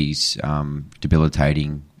reverse these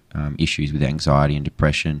debilitating issues with anxiety and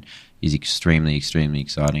depression is extremely, extremely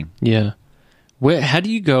exciting. Yeah. How do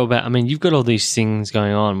you go about, I mean, you've got all these things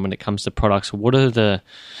going on when it comes to products.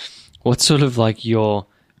 What's sort of like your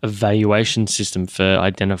evaluation system for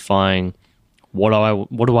identifying what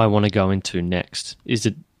do I want to go into next? Is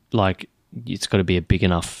it like it's got to be a big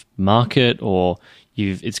enough market, or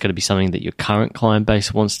it's got to be something that your current client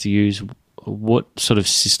base wants to use? What sort of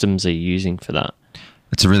systems are you using for that?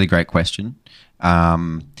 That's a really great question.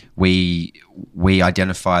 We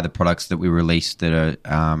identify the products that we release that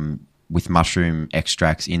are with mushroom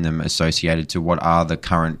extracts in them associated to what are the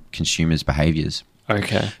current consumers' behaviours.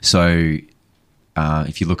 Okay. So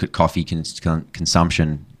if you look at coffee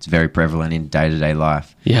consumption, it's very prevalent in day-to-day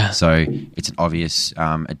life. Yeah. So it's an obvious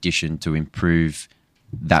addition to improve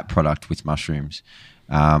that product with mushrooms.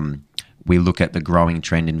 We look at the growing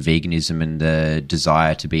trend in veganism and the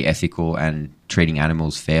desire to be ethical and treating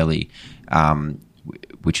animals fairly,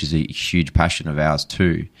 which is a huge passion of ours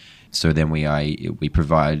too. So then we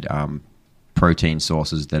provide protein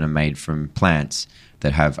sources that are made from plants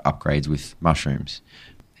that have upgrades with mushrooms.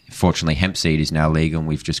 Fortunately, hemp seed is now legal, and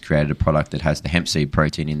we've just created a product that has the hemp seed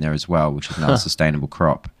protein in there as well, which is another sustainable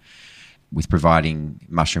crop. With providing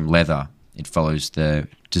mushroom leather, it follows the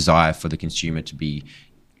desire for the consumer to be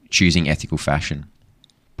choosing ethical fashion.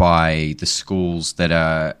 By the schools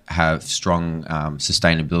that have strong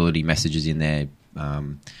sustainability messages in their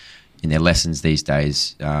lessons these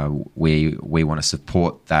days, we want to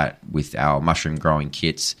support that with our mushroom growing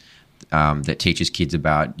kits that teaches kids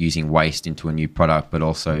about using waste into a new product, but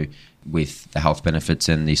also with the health benefits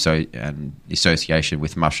and the association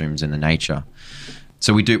with mushrooms and the nature.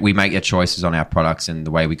 So we make our choices on our products and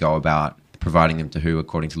the way we go about providing them to who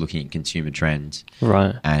according to looking at consumer trends.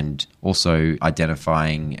 Right. And also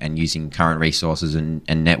identifying and using current resources and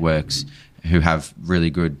networks who have really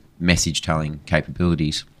good message telling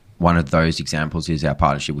capabilities. One of those examples is our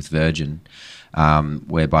partnership with Virgin,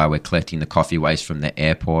 whereby we're collecting the coffee waste from the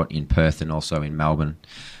airport in Perth and also in Melbourne,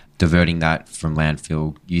 diverting that from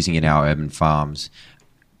landfill, using it in our urban farms.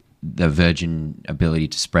 The Virgin ability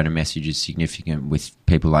to spread a message is significant with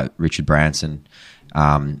people like Richard Branson,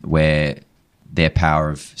 where their power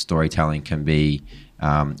of storytelling can be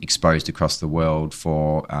exposed across the world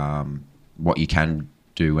for what you can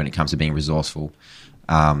do when it comes to being resourceful.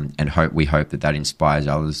 And we hope that inspires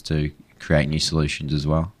others to create new solutions as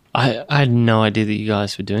well. I had no idea that you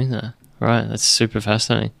guys were doing that. Right, that's super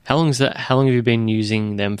fascinating. How long have you been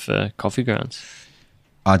using them for coffee grounds?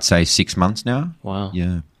 I'd say 6 months now. Wow.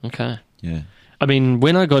 Yeah. Okay. Yeah. I mean,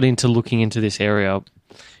 when I got into looking into this area,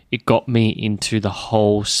 it got me into the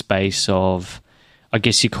whole space of, I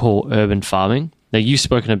guess you call urban farming. Now, you've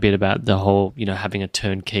spoken a bit about the whole, having a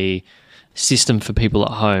turnkey system for people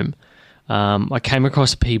at home. I came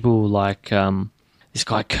across people like this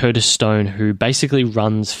guy Curtis Stone, who basically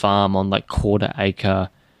runs farm on like quarter-acre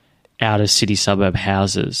outer city suburb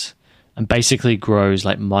houses and basically grows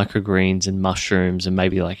like microgreens and mushrooms and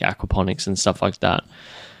maybe like aquaponics and stuff like that.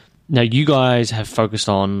 Now, you guys have focused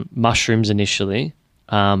on mushrooms initially.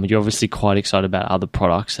 You're obviously quite excited about other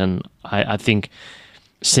products, and I think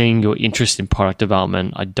seeing your interest in product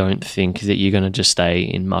development, I don't think that you're going to just stay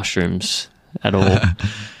in mushrooms at all.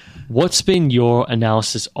 What's been your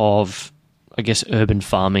analysis of, I guess, urban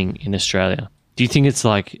farming in Australia? Do you think it's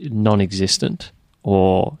like non-existent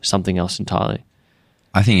or something else entirely?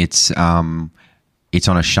 I think it's on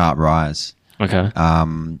a sharp rise. Okay.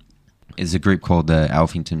 There's a group called the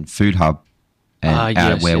Alphington Food Hub,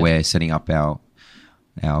 where we're setting up our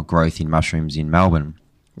growth in mushrooms in Melbourne.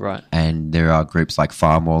 Right. And there are groups like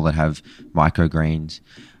Farmwall that have microgreens,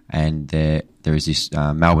 and there is this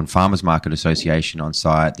Melbourne Farmers Market Association on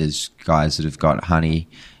site. There's guys that have got honey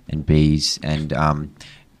and bees, and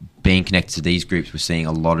being connected to these groups, we're seeing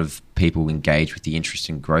a lot of people engage with the interest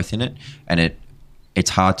and growth in it. And it's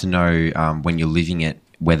hard to know when you're living it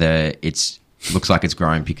whether it looks like it's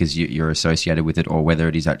growing because you're associated with it, or whether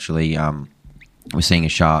it is actually we're seeing a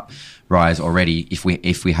sharp rise already. If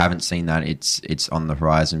we haven't seen that, it's on the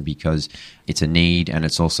horizon because it's a need, and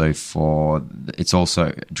it's also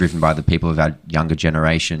driven by the people of our younger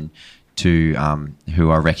generation who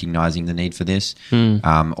are recognizing the need for this.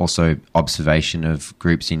 Also, observation of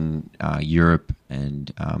groups in Europe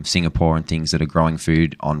and Singapore and things that are growing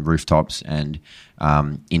food on rooftops and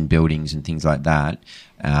in buildings and things like that.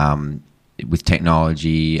 With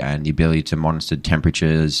technology and the ability to monitor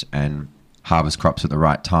temperatures and harvest crops at the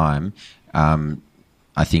right time,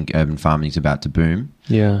 I think urban farming is about to boom.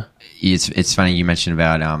 Yeah, it's funny you mentioned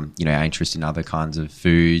about our interest in other kinds of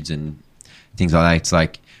foods and things like that. It's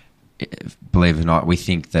like, believe it or not, we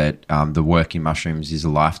think that the work in mushrooms is a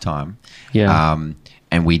lifetime. Yeah,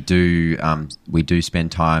 and we do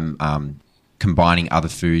spend time combining other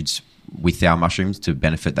foods with our mushrooms to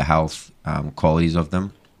benefit the health qualities of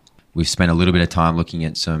them. We've spent a little bit of time looking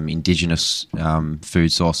at some indigenous food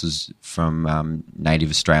sources from native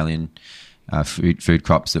Australian food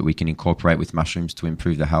crops that we can incorporate with mushrooms to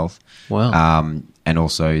improve the health. Wow. And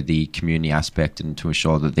also the community aspect, and to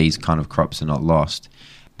ensure that these kind of crops are not lost.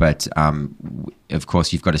 But of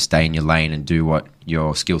course, you've got to stay in your lane and do what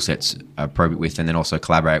your skill sets are appropriate with, and then also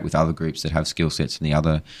collaborate with other groups that have skill sets in the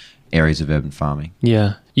other areas of urban farming.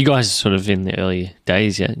 Yeah. You guys are sort of in the early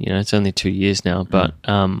days yet. It's only 2 years now, but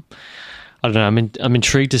I don't know. I'm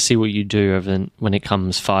intrigued to see what you do when it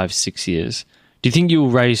comes 5-6 years. Do you think you'll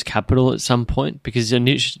raise capital at some point? Because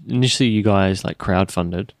initially you guys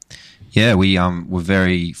crowdfunded. Yeah, we were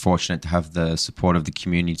very fortunate to have the support of the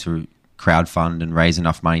community to crowdfund and raise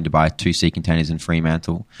enough money to buy 2 sea containers in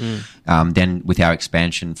Fremantle. Then with our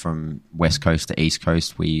expansion from West Coast to East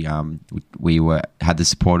Coast, we had the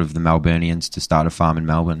support of the Melburnians to start a farm in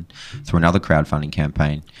Melbourne through another crowdfunding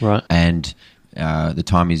campaign. Right. And the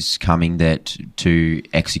time is coming that to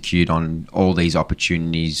execute on all these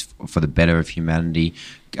opportunities for the better of humanity,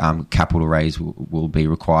 capital raise will be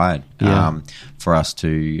required for us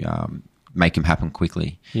to make them happen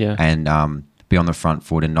quickly. Yeah. And be on the front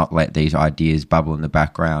foot and not let these ideas bubble in the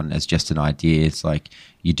background as just an idea. It's like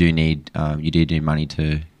you do need money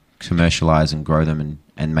to commercialize and grow them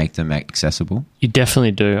and make them accessible. You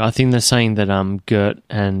definitely do. I think they're saying that Gert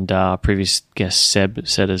and previous guest Seb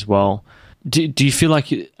said as well. Do you feel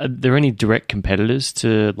like are there any direct competitors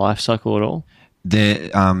to Lifecycle at all? They're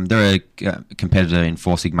a competitor in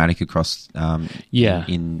Four Sigmatic across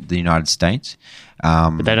in the United States,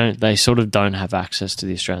 but they sort of don't have access to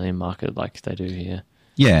the Australian market like they do here.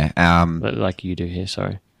 Yeah, like you do here.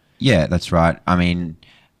 Sorry. Yeah, that's right. I mean,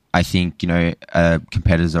 I think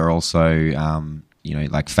competitors are also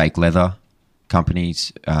like fake leather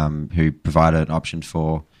companies who provide an option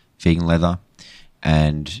for vegan leather,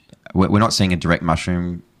 and we're not seeing a direct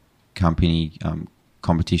mushroom company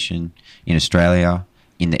competition in Australia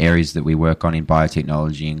in the areas that we work on in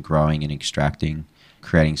biotechnology and growing and extracting,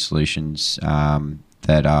 creating solutions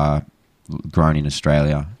that are grown in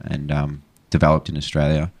Australia and developed in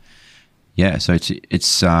Australia. Yeah, so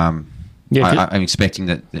it's I'm expecting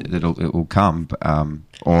that it will come,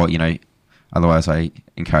 or otherwise I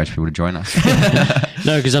encourage people to join us.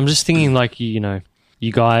 No, because I'm just thinking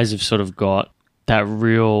you guys have sort of got that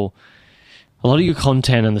real. A lot of your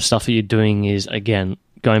content and the stuff that you're doing is, again,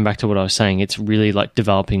 going back to what I was saying, it's really like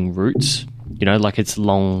developing roots, it's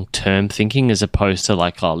long-term thinking as opposed to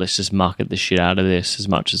let's just market the shit out of this as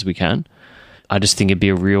much as we can. I just think it'd be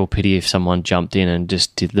a real pity if someone jumped in and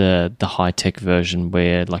just did the high-tech version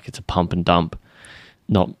where it's a pump and dump,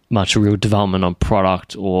 not much real development on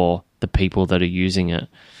product or the people that are using it.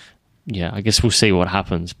 Yeah, I guess we'll see what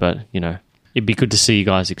happens, but, it'd be good to see you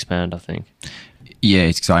guys expand, I think. Yeah,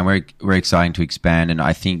 it's exciting. We're exciting to expand, and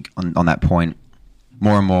I think on that point,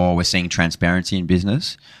 more and more we're seeing transparency in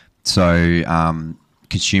business. So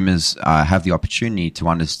consumers have the opportunity to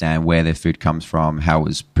understand where their food comes from, how it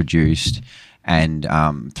was produced, and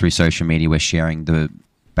through social media we're sharing the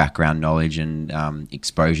background knowledge and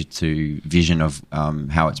exposure to vision of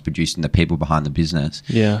how it's produced and the people behind the business.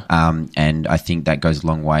 Yeah. And I think that goes a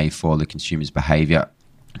long way for the consumer's behaviour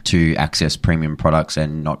to access premium products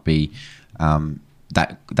and not be...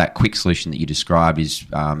 that quick solution that you described is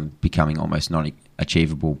becoming almost not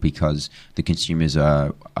achievable because the consumers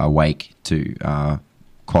are awake to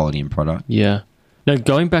quality and product. Yeah. Now,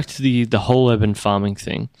 going back to the whole urban farming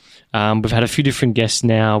thing, we've had a few different guests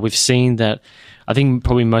now. We've seen that, I think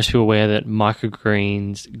probably most people are aware that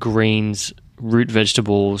microgreens, greens, root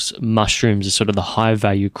vegetables, mushrooms are sort of the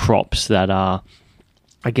high-value crops that are,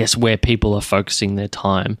 I guess, where people are focusing their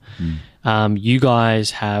time. You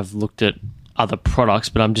guys have looked at other products,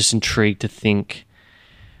 but I'm just intrigued to think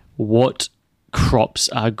what crops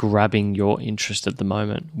are grabbing your interest at the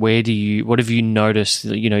moment. What have you noticed?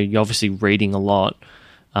 You're obviously reading a lot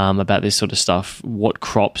about this sort of stuff. What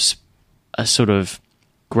crops are sort of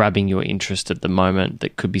grabbing your interest at the moment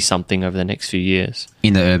that could be something over the next few years?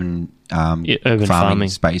 In the urban farming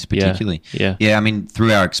space particularly. Yeah. I mean,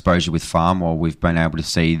 through our exposure with Farmwall, we've been able to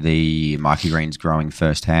see the microgreens growing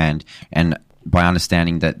firsthand, and by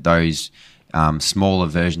understanding that those smaller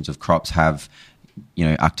versions of crops have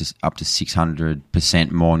up to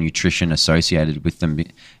 600% more nutrition associated with them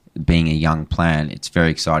being a young plant, it's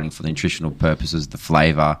very exciting for the nutritional purposes, the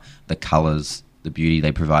flavour, the colours, the beauty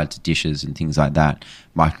they provide to dishes and things like that.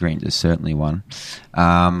 Microgreens is certainly one.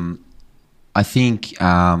 I think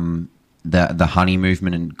the honey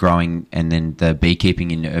movement and growing, and then the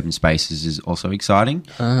beekeeping in urban spaces is also exciting.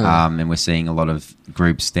 And we're seeing a lot of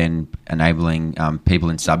groups then enabling people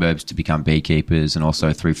in suburbs to become beekeepers, and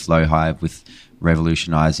also through Flow Hive with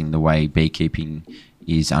revolutionising the way beekeeping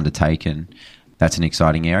is undertaken. That's an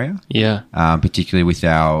exciting area. Yeah. Particularly with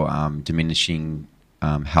our diminishing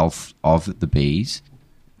health of the bees.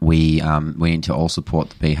 We need to all support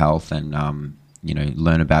the bee health and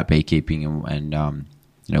learn about beekeeping and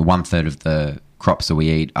one third of the crops that we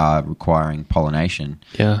eat are requiring pollination.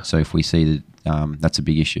 Yeah. So if we see that, that's a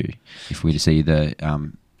big issue. If we see the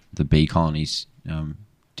bee colonies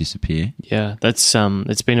disappear. Yeah, that's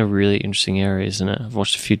it's been a really interesting area, isn't it? I've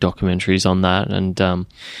watched a few documentaries on that, and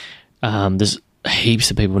there's heaps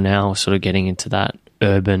of people now sort of getting into that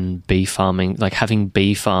urban bee farming, like having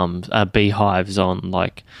bee farms, beehives on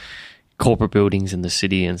like corporate buildings in the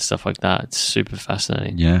city and stuff like that. It's super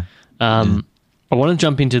fascinating. Yeah. I want to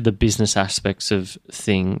jump into the business aspects of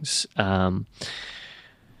things.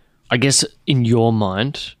 I guess in your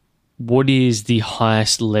mind, what is the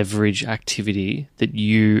highest leverage activity that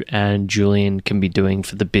you and Julian can be doing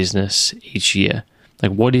for the business each year?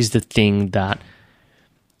 Like, what is the thing that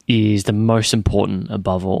is the most important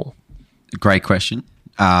above all? Great question.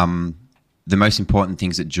 The most important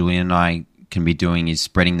things that Julian and I can be doing is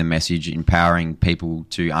spreading the message, empowering people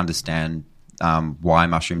to understand why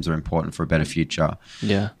mushrooms are important for a better future.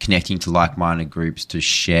 Yeah. Connecting to like-minded groups to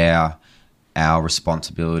share our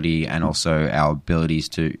responsibility and also our abilities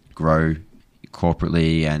to grow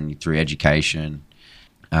corporately and through education,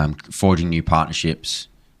 forging new partnerships,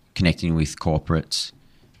 connecting with corporates,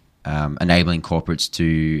 enabling corporates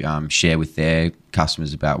to share with their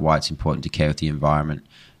customers about why it's important to care with the environment.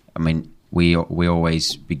 I mean, we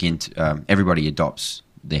always begin to everybody adopts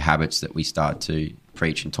the habits that we start to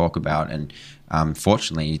preach and talk about, and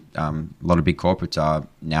fortunately, a lot of big corporates are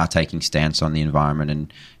now taking stance on the environment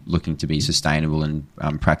and looking to be sustainable and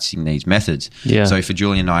practicing these methods. Yeah. So for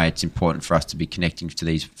Julian and I, it's important for us to be connecting to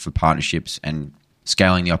these for partnerships and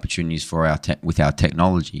scaling the opportunities for with our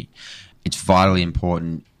technology. It's vitally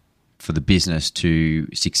important for the business to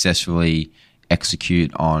successfully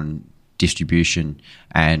execute on distribution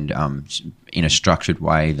and in a structured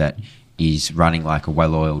way that is running like a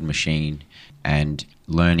well-oiled machine, and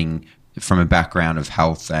learning from a background of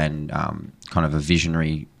health and kind of a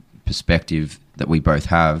visionary perspective that we both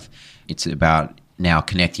have. It's about now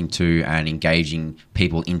connecting to and engaging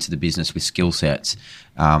people into the business with skill sets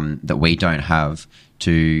that we don't have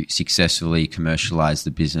to successfully commercialize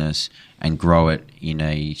the business and grow it in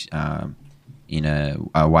a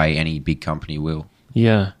way any big company will.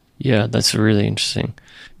 Yeah. Yeah, that's really interesting.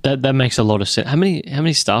 That makes a lot of sense. How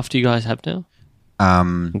many staff do you guys have now?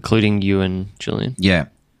 Including you and Julian? Yeah.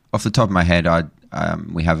 Off the top of my head,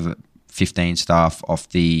 we have 15 staff off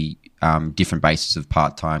the different bases of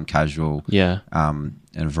part-time, casual, and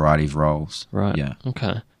a variety of roles. Right. Yeah.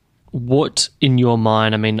 Okay. What, in your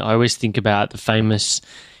mind, I mean, I always think about the famous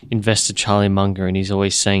investor Charlie Munger, and he's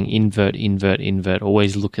always saying invert,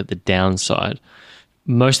 always look at the downside.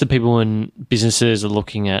 Most of the people in businesses are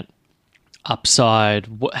looking at upside.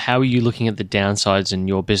 How are you looking at the downsides in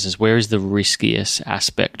your business? Where is the riskiest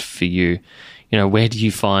aspect for you? Where do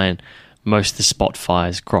you find most of the spot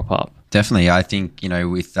fires crop up? Definitely. I think,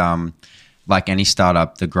 with like any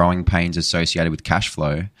startup, the growing pains associated with cash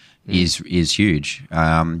flow is huge.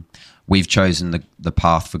 We've chosen the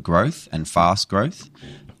path for growth and fast growth,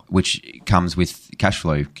 which comes with cash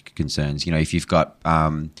flow concerns. If you've got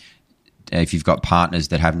partners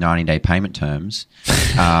that have 90-day payment terms,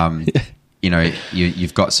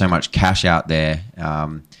 you've got so much cash out there.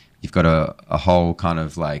 You've got a whole kind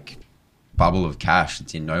of like bubble of cash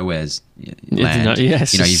that's in nowhere's land.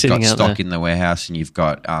 You've got stock in the warehouse, and you've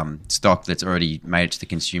got stock that's already made it to the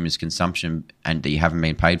consumer's consumption and that you haven't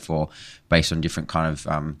been paid for based on different kind of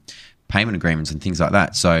payment agreements and things like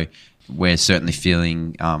that. So we're certainly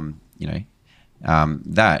feeling,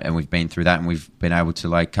 that, and we've been through that, and we've been able to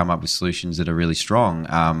like come up with solutions that are really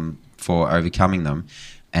strong for overcoming them.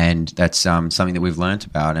 And that's something that we've learnt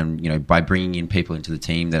about. And, by bringing in people into the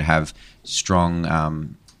team that have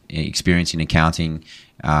strong experience in accounting,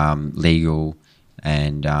 legal,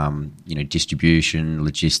 and, distribution,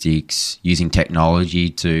 logistics, using technology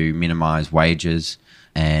to minimize wages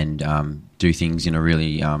and do things in a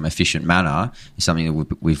really efficient manner is something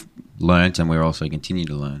that we've learnt, and we're also continue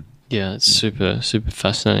to learn. Yeah, it's super, super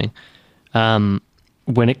fascinating.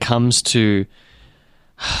 When it comes to,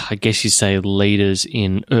 I guess you say, leaders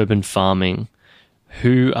in urban farming,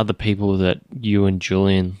 who are the people that you and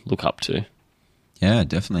Julian look up to? Yeah,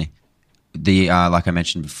 definitely. Like I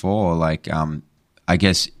mentioned before, I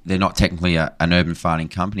guess they're not technically an urban farming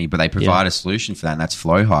company, but they provide a solution for that, and that's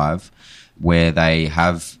Flowhive, where they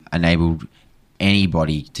have enabled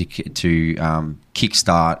anybody to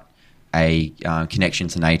kickstart a connection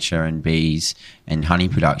to nature and bees and honey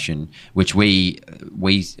production, which we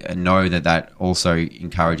know that also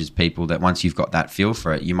encourages people that once you've got that feel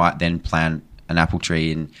for it, you might then plant an apple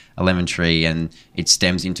tree and a lemon tree, and it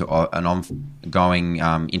stems into an ongoing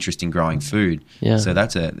interest in growing food. Yeah. So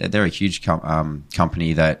they're a huge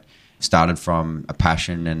company that started from a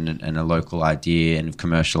passion and a local idea, and have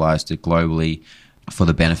commercialized it globally for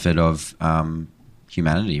the benefit of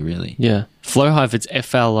humanity, really. Yeah. Flow Hive, it's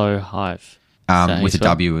FLO Hive. With a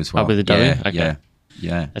W as well. Oh, with a W? Yeah, Okay.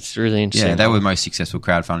 yeah. That's really interesting. Yeah, they were the most successful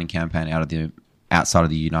crowdfunding campaign outside of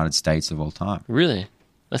the United States of all time. Really?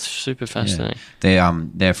 That's super fascinating. Yeah.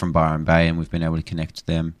 They're from Byron Bay, and we've been able to connect to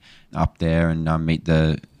them up there and meet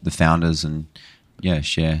the founders and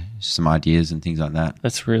share some ideas and things like that.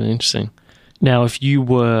 That's really interesting. Now, if you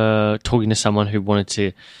were talking to someone who wanted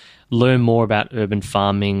to learn more about urban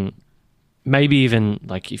farming, maybe even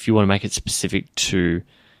like if you want to make it specific to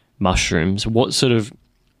mushrooms, what sort of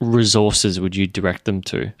resources would you direct them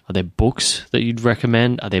to? Are there books that you'd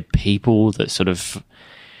recommend? Are there people that sort of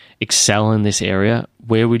excel in this area?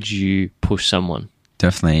 Where would you push someone?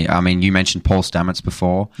 Definitely. I mean, you mentioned Paul Stamets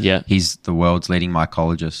before. Yeah. He's the world's leading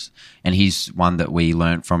mycologist, and he's one that we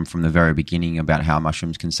learnt from the very beginning about how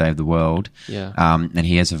mushrooms can save the world. Yeah. And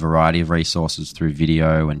he has a variety of resources through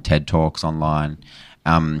video and TED Talks online.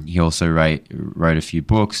 He also wrote a few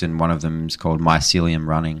books, and one of them is called Mycelium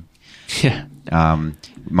Running. Yeah.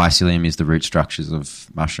 Mycelium is the root structures of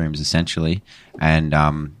mushrooms, essentially, and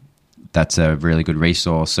that's a really good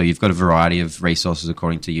resource. So you've got a variety of resources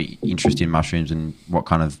according to your interest in mushrooms and what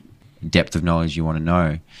kind of depth of knowledge you want to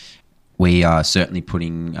know. We are certainly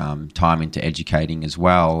putting time into educating as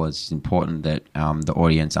well. It's important that the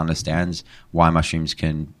audience understands why mushrooms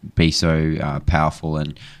can be so powerful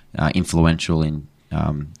and influential in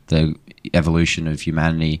the evolution of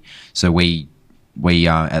humanity. So we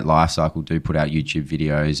at Lifecycle do put out YouTube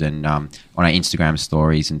videos, and on our Instagram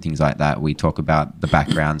stories and things like that, we talk about the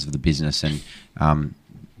backgrounds of the business and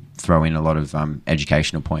throw in a lot of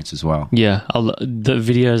educational points as well. Yeah, the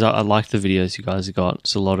videos, I like the videos you guys have got.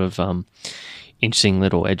 It's a lot of interesting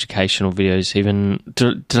little educational videos. Even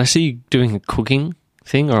did I see you doing a cooking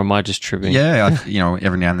thing, or am I just tripping? Yeah,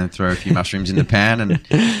 every now and then throw a few mushrooms in the pan and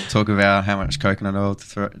talk about how much coconut oil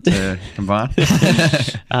to combine.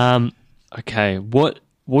 Okay, what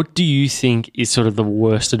do you think is sort of the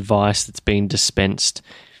worst advice that's been dispensed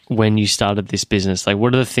when you started this business? Like,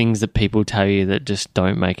 what are the things that people tell you that just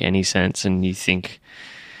don't make any sense, and you think,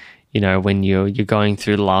 when you're going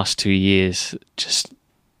through the last 2 years, just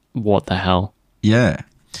what the hell? Yeah.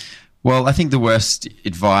 Well, I think the worst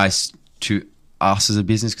advice to us as a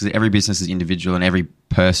business, because every business is individual and every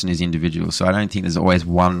person is individual, so I don't think there's always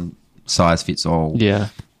one size fits all. Yeah.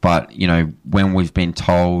 But, when we've been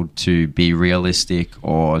told to be realistic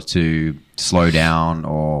or to slow down,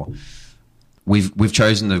 or we've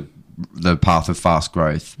chosen the path of fast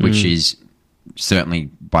growth, which is certainly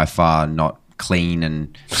by far not clean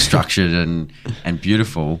and structured and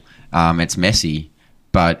beautiful. It's messy,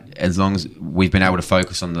 but as long as we've been able to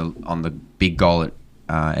focus on the big goal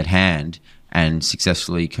at hand and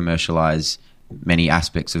successfully commercialize many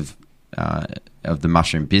aspects of the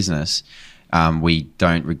mushroom business, we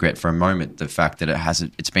don't regret for a moment the fact that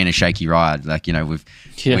it's been a shaky ride. Like,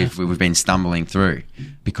 we've been stumbling through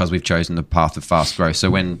because we've chosen the path of fast growth. So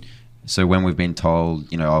when we've been told,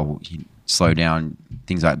 slow down,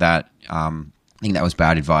 things like that, I think that was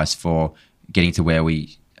bad advice for getting to where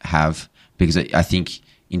we have, because I think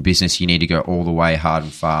in business you need to go all the way hard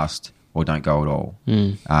and fast, or don't go at all.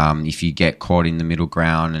 If you get caught in the middle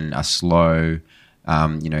ground and are slow,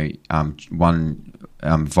 one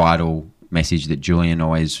vital message that Julian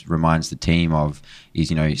always reminds the team of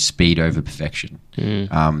is, speed over perfection.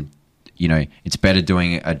 It's better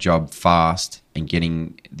doing a job fast and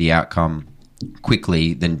getting the outcome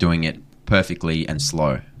quickly than doing it perfectly and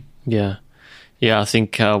slow. Yeah. Yeah, I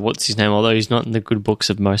think, what's his name? Although he's not in the good books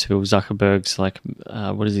of most people, Zuckerberg's like,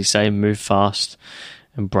 what does he say? Move fast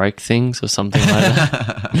and break things or something like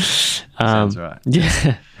that. Sounds right.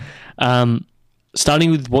 Yeah.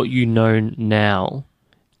 Starting with what you know now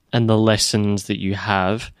and the lessons that you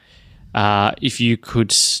have, if you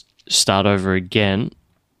could start over again,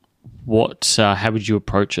 how would you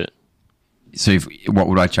approach it? So what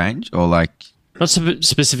would I change? Or like... Not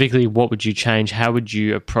specifically what would you change, how would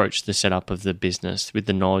you approach the setup of the business with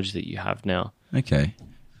the knowledge that you have now? Okay.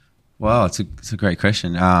 Well, it's a great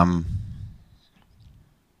question. I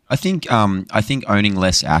think owning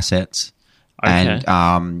less assets and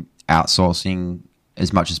outsourcing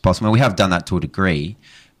as much as possible. We have done that to a degree,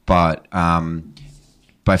 but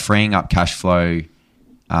by freeing up cash flow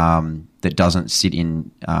that doesn't sit in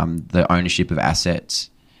the ownership of assets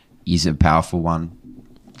is a powerful one.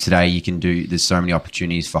 Today there's so many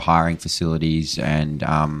opportunities for hiring facilities and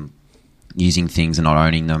using things and not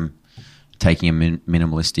owning them, taking a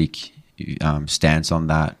minimalistic stance on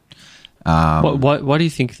that. Why do you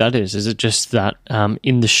think that is? Is it just that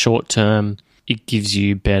in the short term, it gives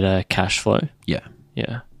you better cash flow. Yeah.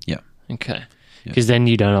 Yeah. Yeah. Okay. Because then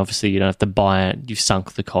you don't have to buy it. You've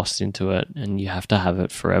sunk the cost into it, and you have to have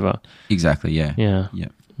it forever. Exactly. Yeah. Yeah.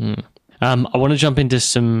 Yeah. I want to jump into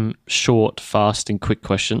some short, fast, and quick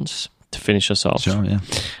questions to finish us off. Sure. Yeah.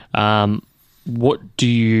 What do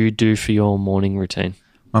you do for your morning routine?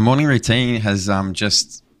 My morning routine has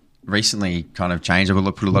just recently kind of changed.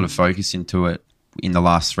 I've put a lot of focus into it in the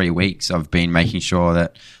last 3 weeks. I've been making sure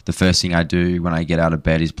that the first thing I do when I get out of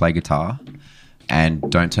bed is play guitar and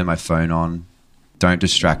don't turn my phone on. Don't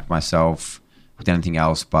distract myself with anything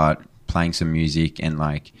else but playing some music and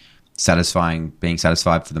like being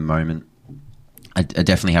satisfied for the moment. I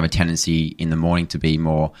definitely have a tendency in the morning to be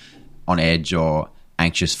more on edge or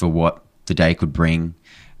anxious for what the day could bring,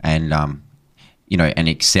 and and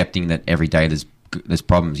accepting that every day there's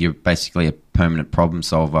problems. You're basically a permanent problem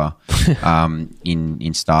solver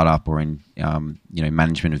in startup or in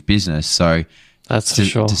management of business. So that's for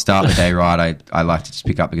sure. To start the day right, I like to just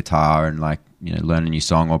pick up the guitar and learn a new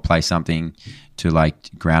song or play something to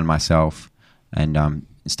ground myself and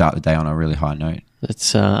start the day on a really high note.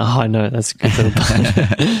 That's a high note. That's a good little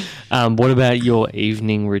part. What about your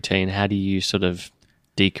evening routine? How do you sort of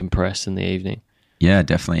decompress in the evening? Yeah,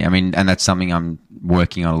 definitely. I mean, and that's something I'm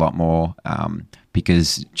working on a lot more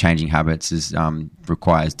because changing habits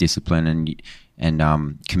requires discipline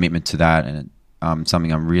and commitment to that. And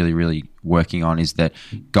something I'm really, really working on is that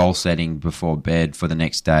goal setting before bed for the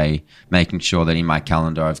next day, making sure that in my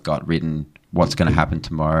calendar I've got written what's going to happen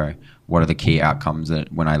tomorrow, what are the key outcomes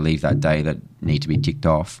that when I leave that day that need to be ticked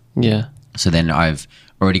off. Yeah. So then I've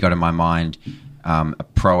already got in my mind a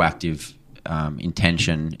proactive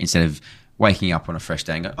intention instead of waking up on a fresh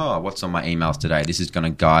day and go, oh, what's on my emails today? This is going to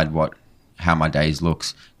guide how my days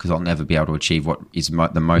looks, because I'll never be able to achieve what is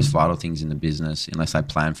the most vital things in the business unless I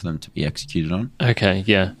plan for them to be executed on. Okay,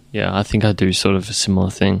 yeah. I think I do sort of a similar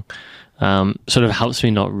thing. Sort of helps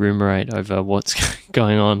me not ruminate over what's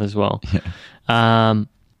going on as well. Yeah.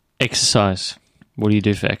 Exercise. What do you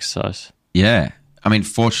do for exercise? Yeah. I mean,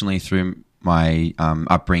 fortunately, through my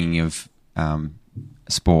upbringing of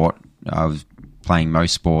sport, I was playing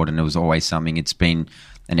most sport and it was always something. It's been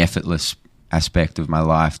an effortless aspect of my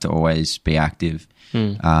life to always be active.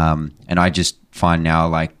 And I just find now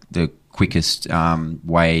the quickest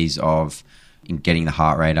ways of getting the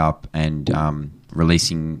heart rate up and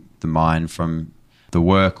releasing the mind from the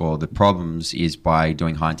work or the problems is by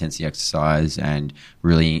doing high intensity exercise and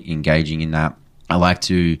really engaging in that. I like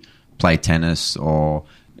to play tennis, or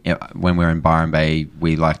when we're in Byron Bay,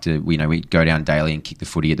 we like to, we go down daily and kick the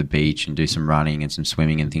footy at the beach and do some running and some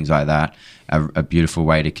swimming and things like that. A beautiful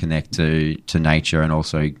way to connect to nature and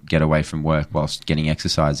also get away from work whilst getting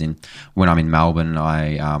exercise in. When I'm in Melbourne,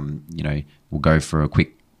 I will go for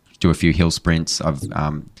do a few hill sprints. I've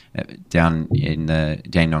down in the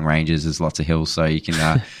Dandenong Ranges, there's lots of hills, so you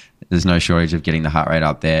can. There's no shortage of getting the heart rate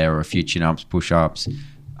up there, or a few chin-ups, push-ups.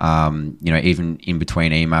 Even in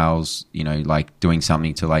between emails, doing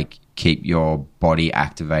something to keep your body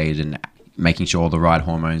activated and making sure all the right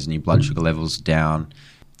hormones and your blood sugar levels down,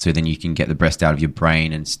 so then you can get the best out of your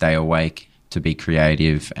brain and stay awake to be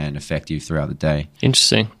creative and effective throughout the day.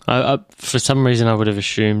 Interesting. I for some reason, I would have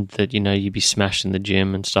assumed that you'd be smashed in the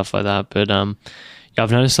gym and stuff like that, but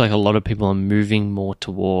I've noticed a lot of people are moving more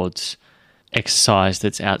towards exercise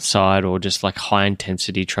that's outside, or just high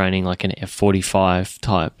intensity training, like an F45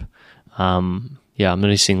 type. I'm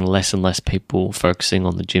noticing less and less people focusing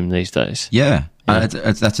on the gym these days. Yeah.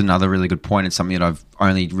 That's another really good point. It's something that I've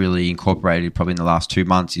only really incorporated probably in the last 2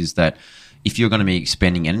 months, is that if you're going to be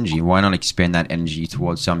expending energy, why not expend that energy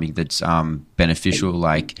towards something that's beneficial,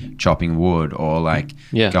 like chopping wood, or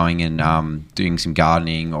going and doing some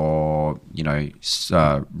gardening, or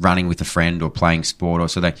running with a friend, or playing sport, or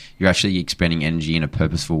so that you're actually expending energy in a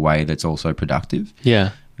purposeful way that's also productive.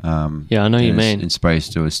 Yeah. I know what you mean. As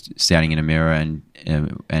opposed to standing in a mirror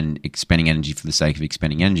and expending energy for the sake of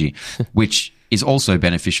expending energy, which is also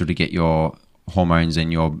beneficial to get your hormones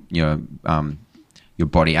and your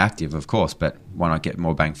body active, of course, but why not get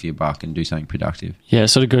more bang for your buck and do something productive? Yeah, it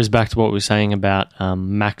sort of goes back to what we were saying about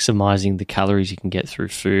maximizing the calories you can get through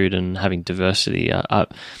food and having diversity. I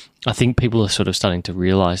think people are sort of starting to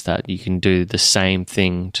realize that you can do the same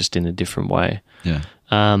thing just in a different way. Yeah.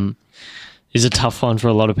 Is a tough one for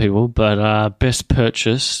a lot of people, but best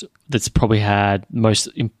purchase that's probably had most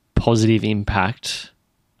positive impact,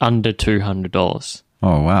 under $200.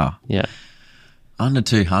 Oh, wow. Yeah. Under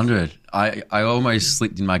 200. I almost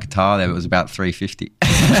slipped in my guitar there, but it was about 350.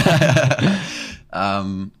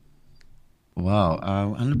 Wow. I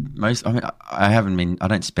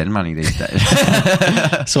don't spend money these days.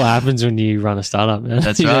 That's what happens when you run a startup, man.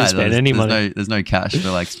 That's you right. Don't spend any money. There's no cash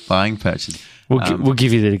for like buying purchase. We'll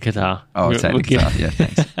give you the guitar. Oh, I'll take the guitar. Yeah,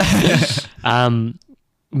 thanks.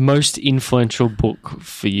 Most influential book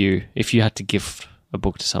for you, if you had to gift a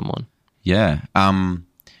book to someone? Yeah.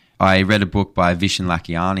 I read a book by Vishen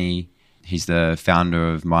Lakhiani. He's the founder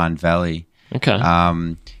of Mind Valley. Okay.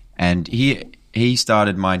 And he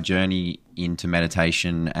started my journey into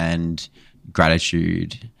meditation and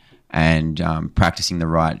gratitude and practicing the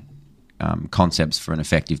right concepts for an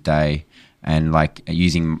effective day, and like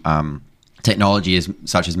using technology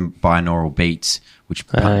such as binaural beats, which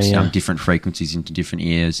pumps different frequencies into different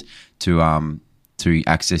ears to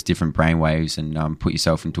access different brainwaves and put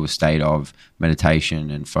yourself into a state of meditation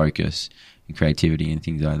and focus and creativity and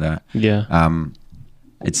things like that. Yeah.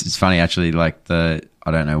 It's funny actually, like I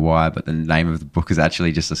don't know why, but the name of the book has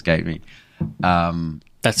actually just escaped me.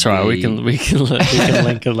 That's right. We can link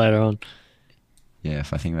it later on. Yeah,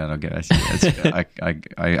 if I think about it, I'll get it.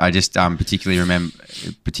 I just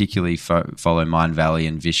particularly follow Mind Valley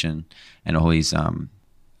and Vishen and all his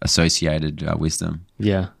associated wisdom.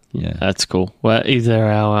 Yeah, that's cool. Well, either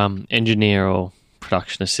our engineer or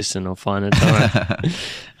production assistant will find it. All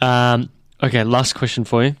right. Okay, last question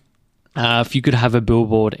for you. If you could have a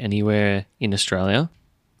billboard anywhere in Australia,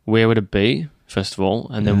 where would it be, first of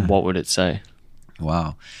all, and then what would it say?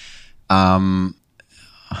 Wow. Well,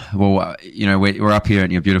 we're up here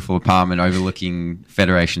in your beautiful apartment overlooking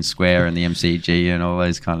Federation Square and the MCG and all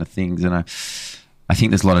those kind of things, and I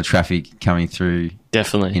think there's a lot of traffic coming through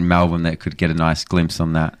definitely in Melbourne that could get a nice glimpse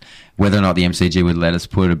on that. Whether or not the MCG would let us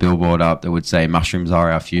put a billboard up that would say mushrooms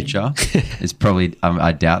are our future is probably,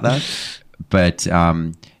 I doubt that. But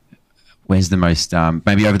where's the most,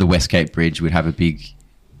 maybe over the West Cape Bridge we'd have a big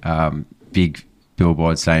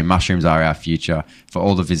billboard saying mushrooms are our future for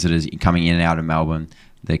all the visitors coming in and out of Melbourne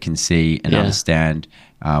that can see and understand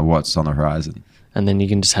what's on the horizon. And then you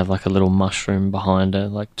can just have like a little mushroom behind it,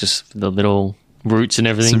 like just the little roots and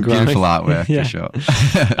everything. Some growing. beautiful artwork for sure.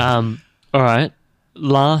 All right.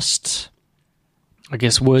 Last, I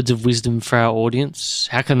guess, words of wisdom for our audience.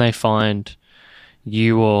 How can they find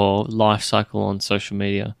you or Life Cycle on social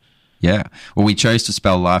media? Yeah. Well, we chose to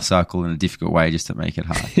spell Life Cycle in a difficult way just to make it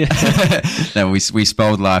hard. No, we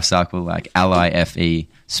spelled Life Cycle like L-I-F-E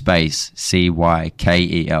space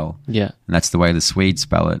C-Y-K-E-L. Yeah. And that's the way the Swedes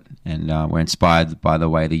spell it. And we're inspired by the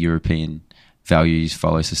way the European values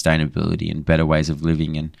follow sustainability and better ways of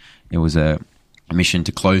living. And it was a mission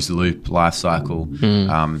to close the loop life cycle,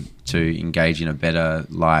 to engage in a better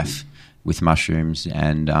life with mushrooms.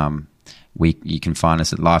 And you can find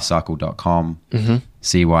us at lifecycle.com,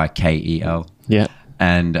 C-Y-K-E-L. Yeah.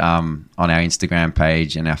 And on our Instagram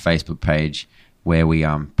page and our Facebook page, where we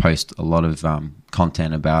post a lot of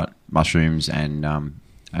content about mushrooms and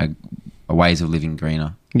ways of living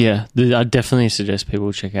greener. Yeah, I definitely suggest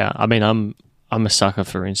people check out. I mean, I'm a sucker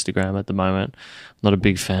for Instagram at the moment. I'm not a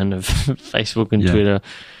big fan of Facebook and Twitter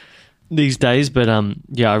these days, but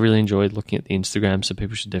I really enjoyed looking at the Instagram, so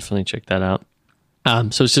people should definitely check that out.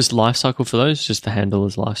 So it's just Life Cycle for those, just the handle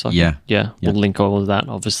is Life Cycle. Yeah. We'll link all of that,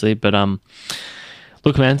 obviously. But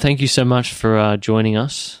look, man, thank you so much for joining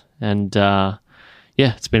us. And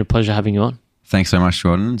it's been a pleasure having you on. Thanks so much,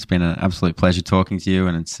 Jordan. It's been an absolute pleasure talking to you,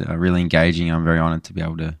 and it's really engaging. I'm very honoured to be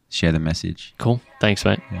able to share the message. Cool. Thanks,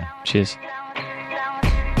 mate. Yeah. Cheers.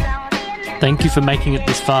 Thank you for making it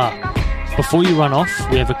this far. Before you run off,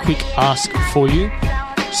 we have a quick ask for you.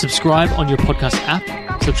 Subscribe on your podcast app.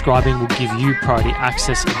 Subscribing will give you priority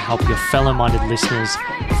access and help your fellow-minded listeners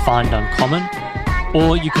find Uncommon.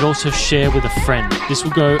 Or you could also share with a friend. This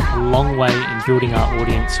will go a long way in building our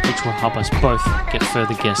audience, which will help us both get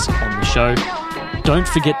further guests on the show. Don't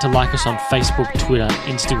forget to like us on Facebook, Twitter,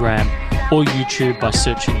 Instagram, or YouTube by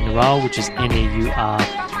searching Neural, which is Neurale.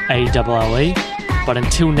 But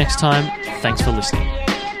until next time, thanks for listening.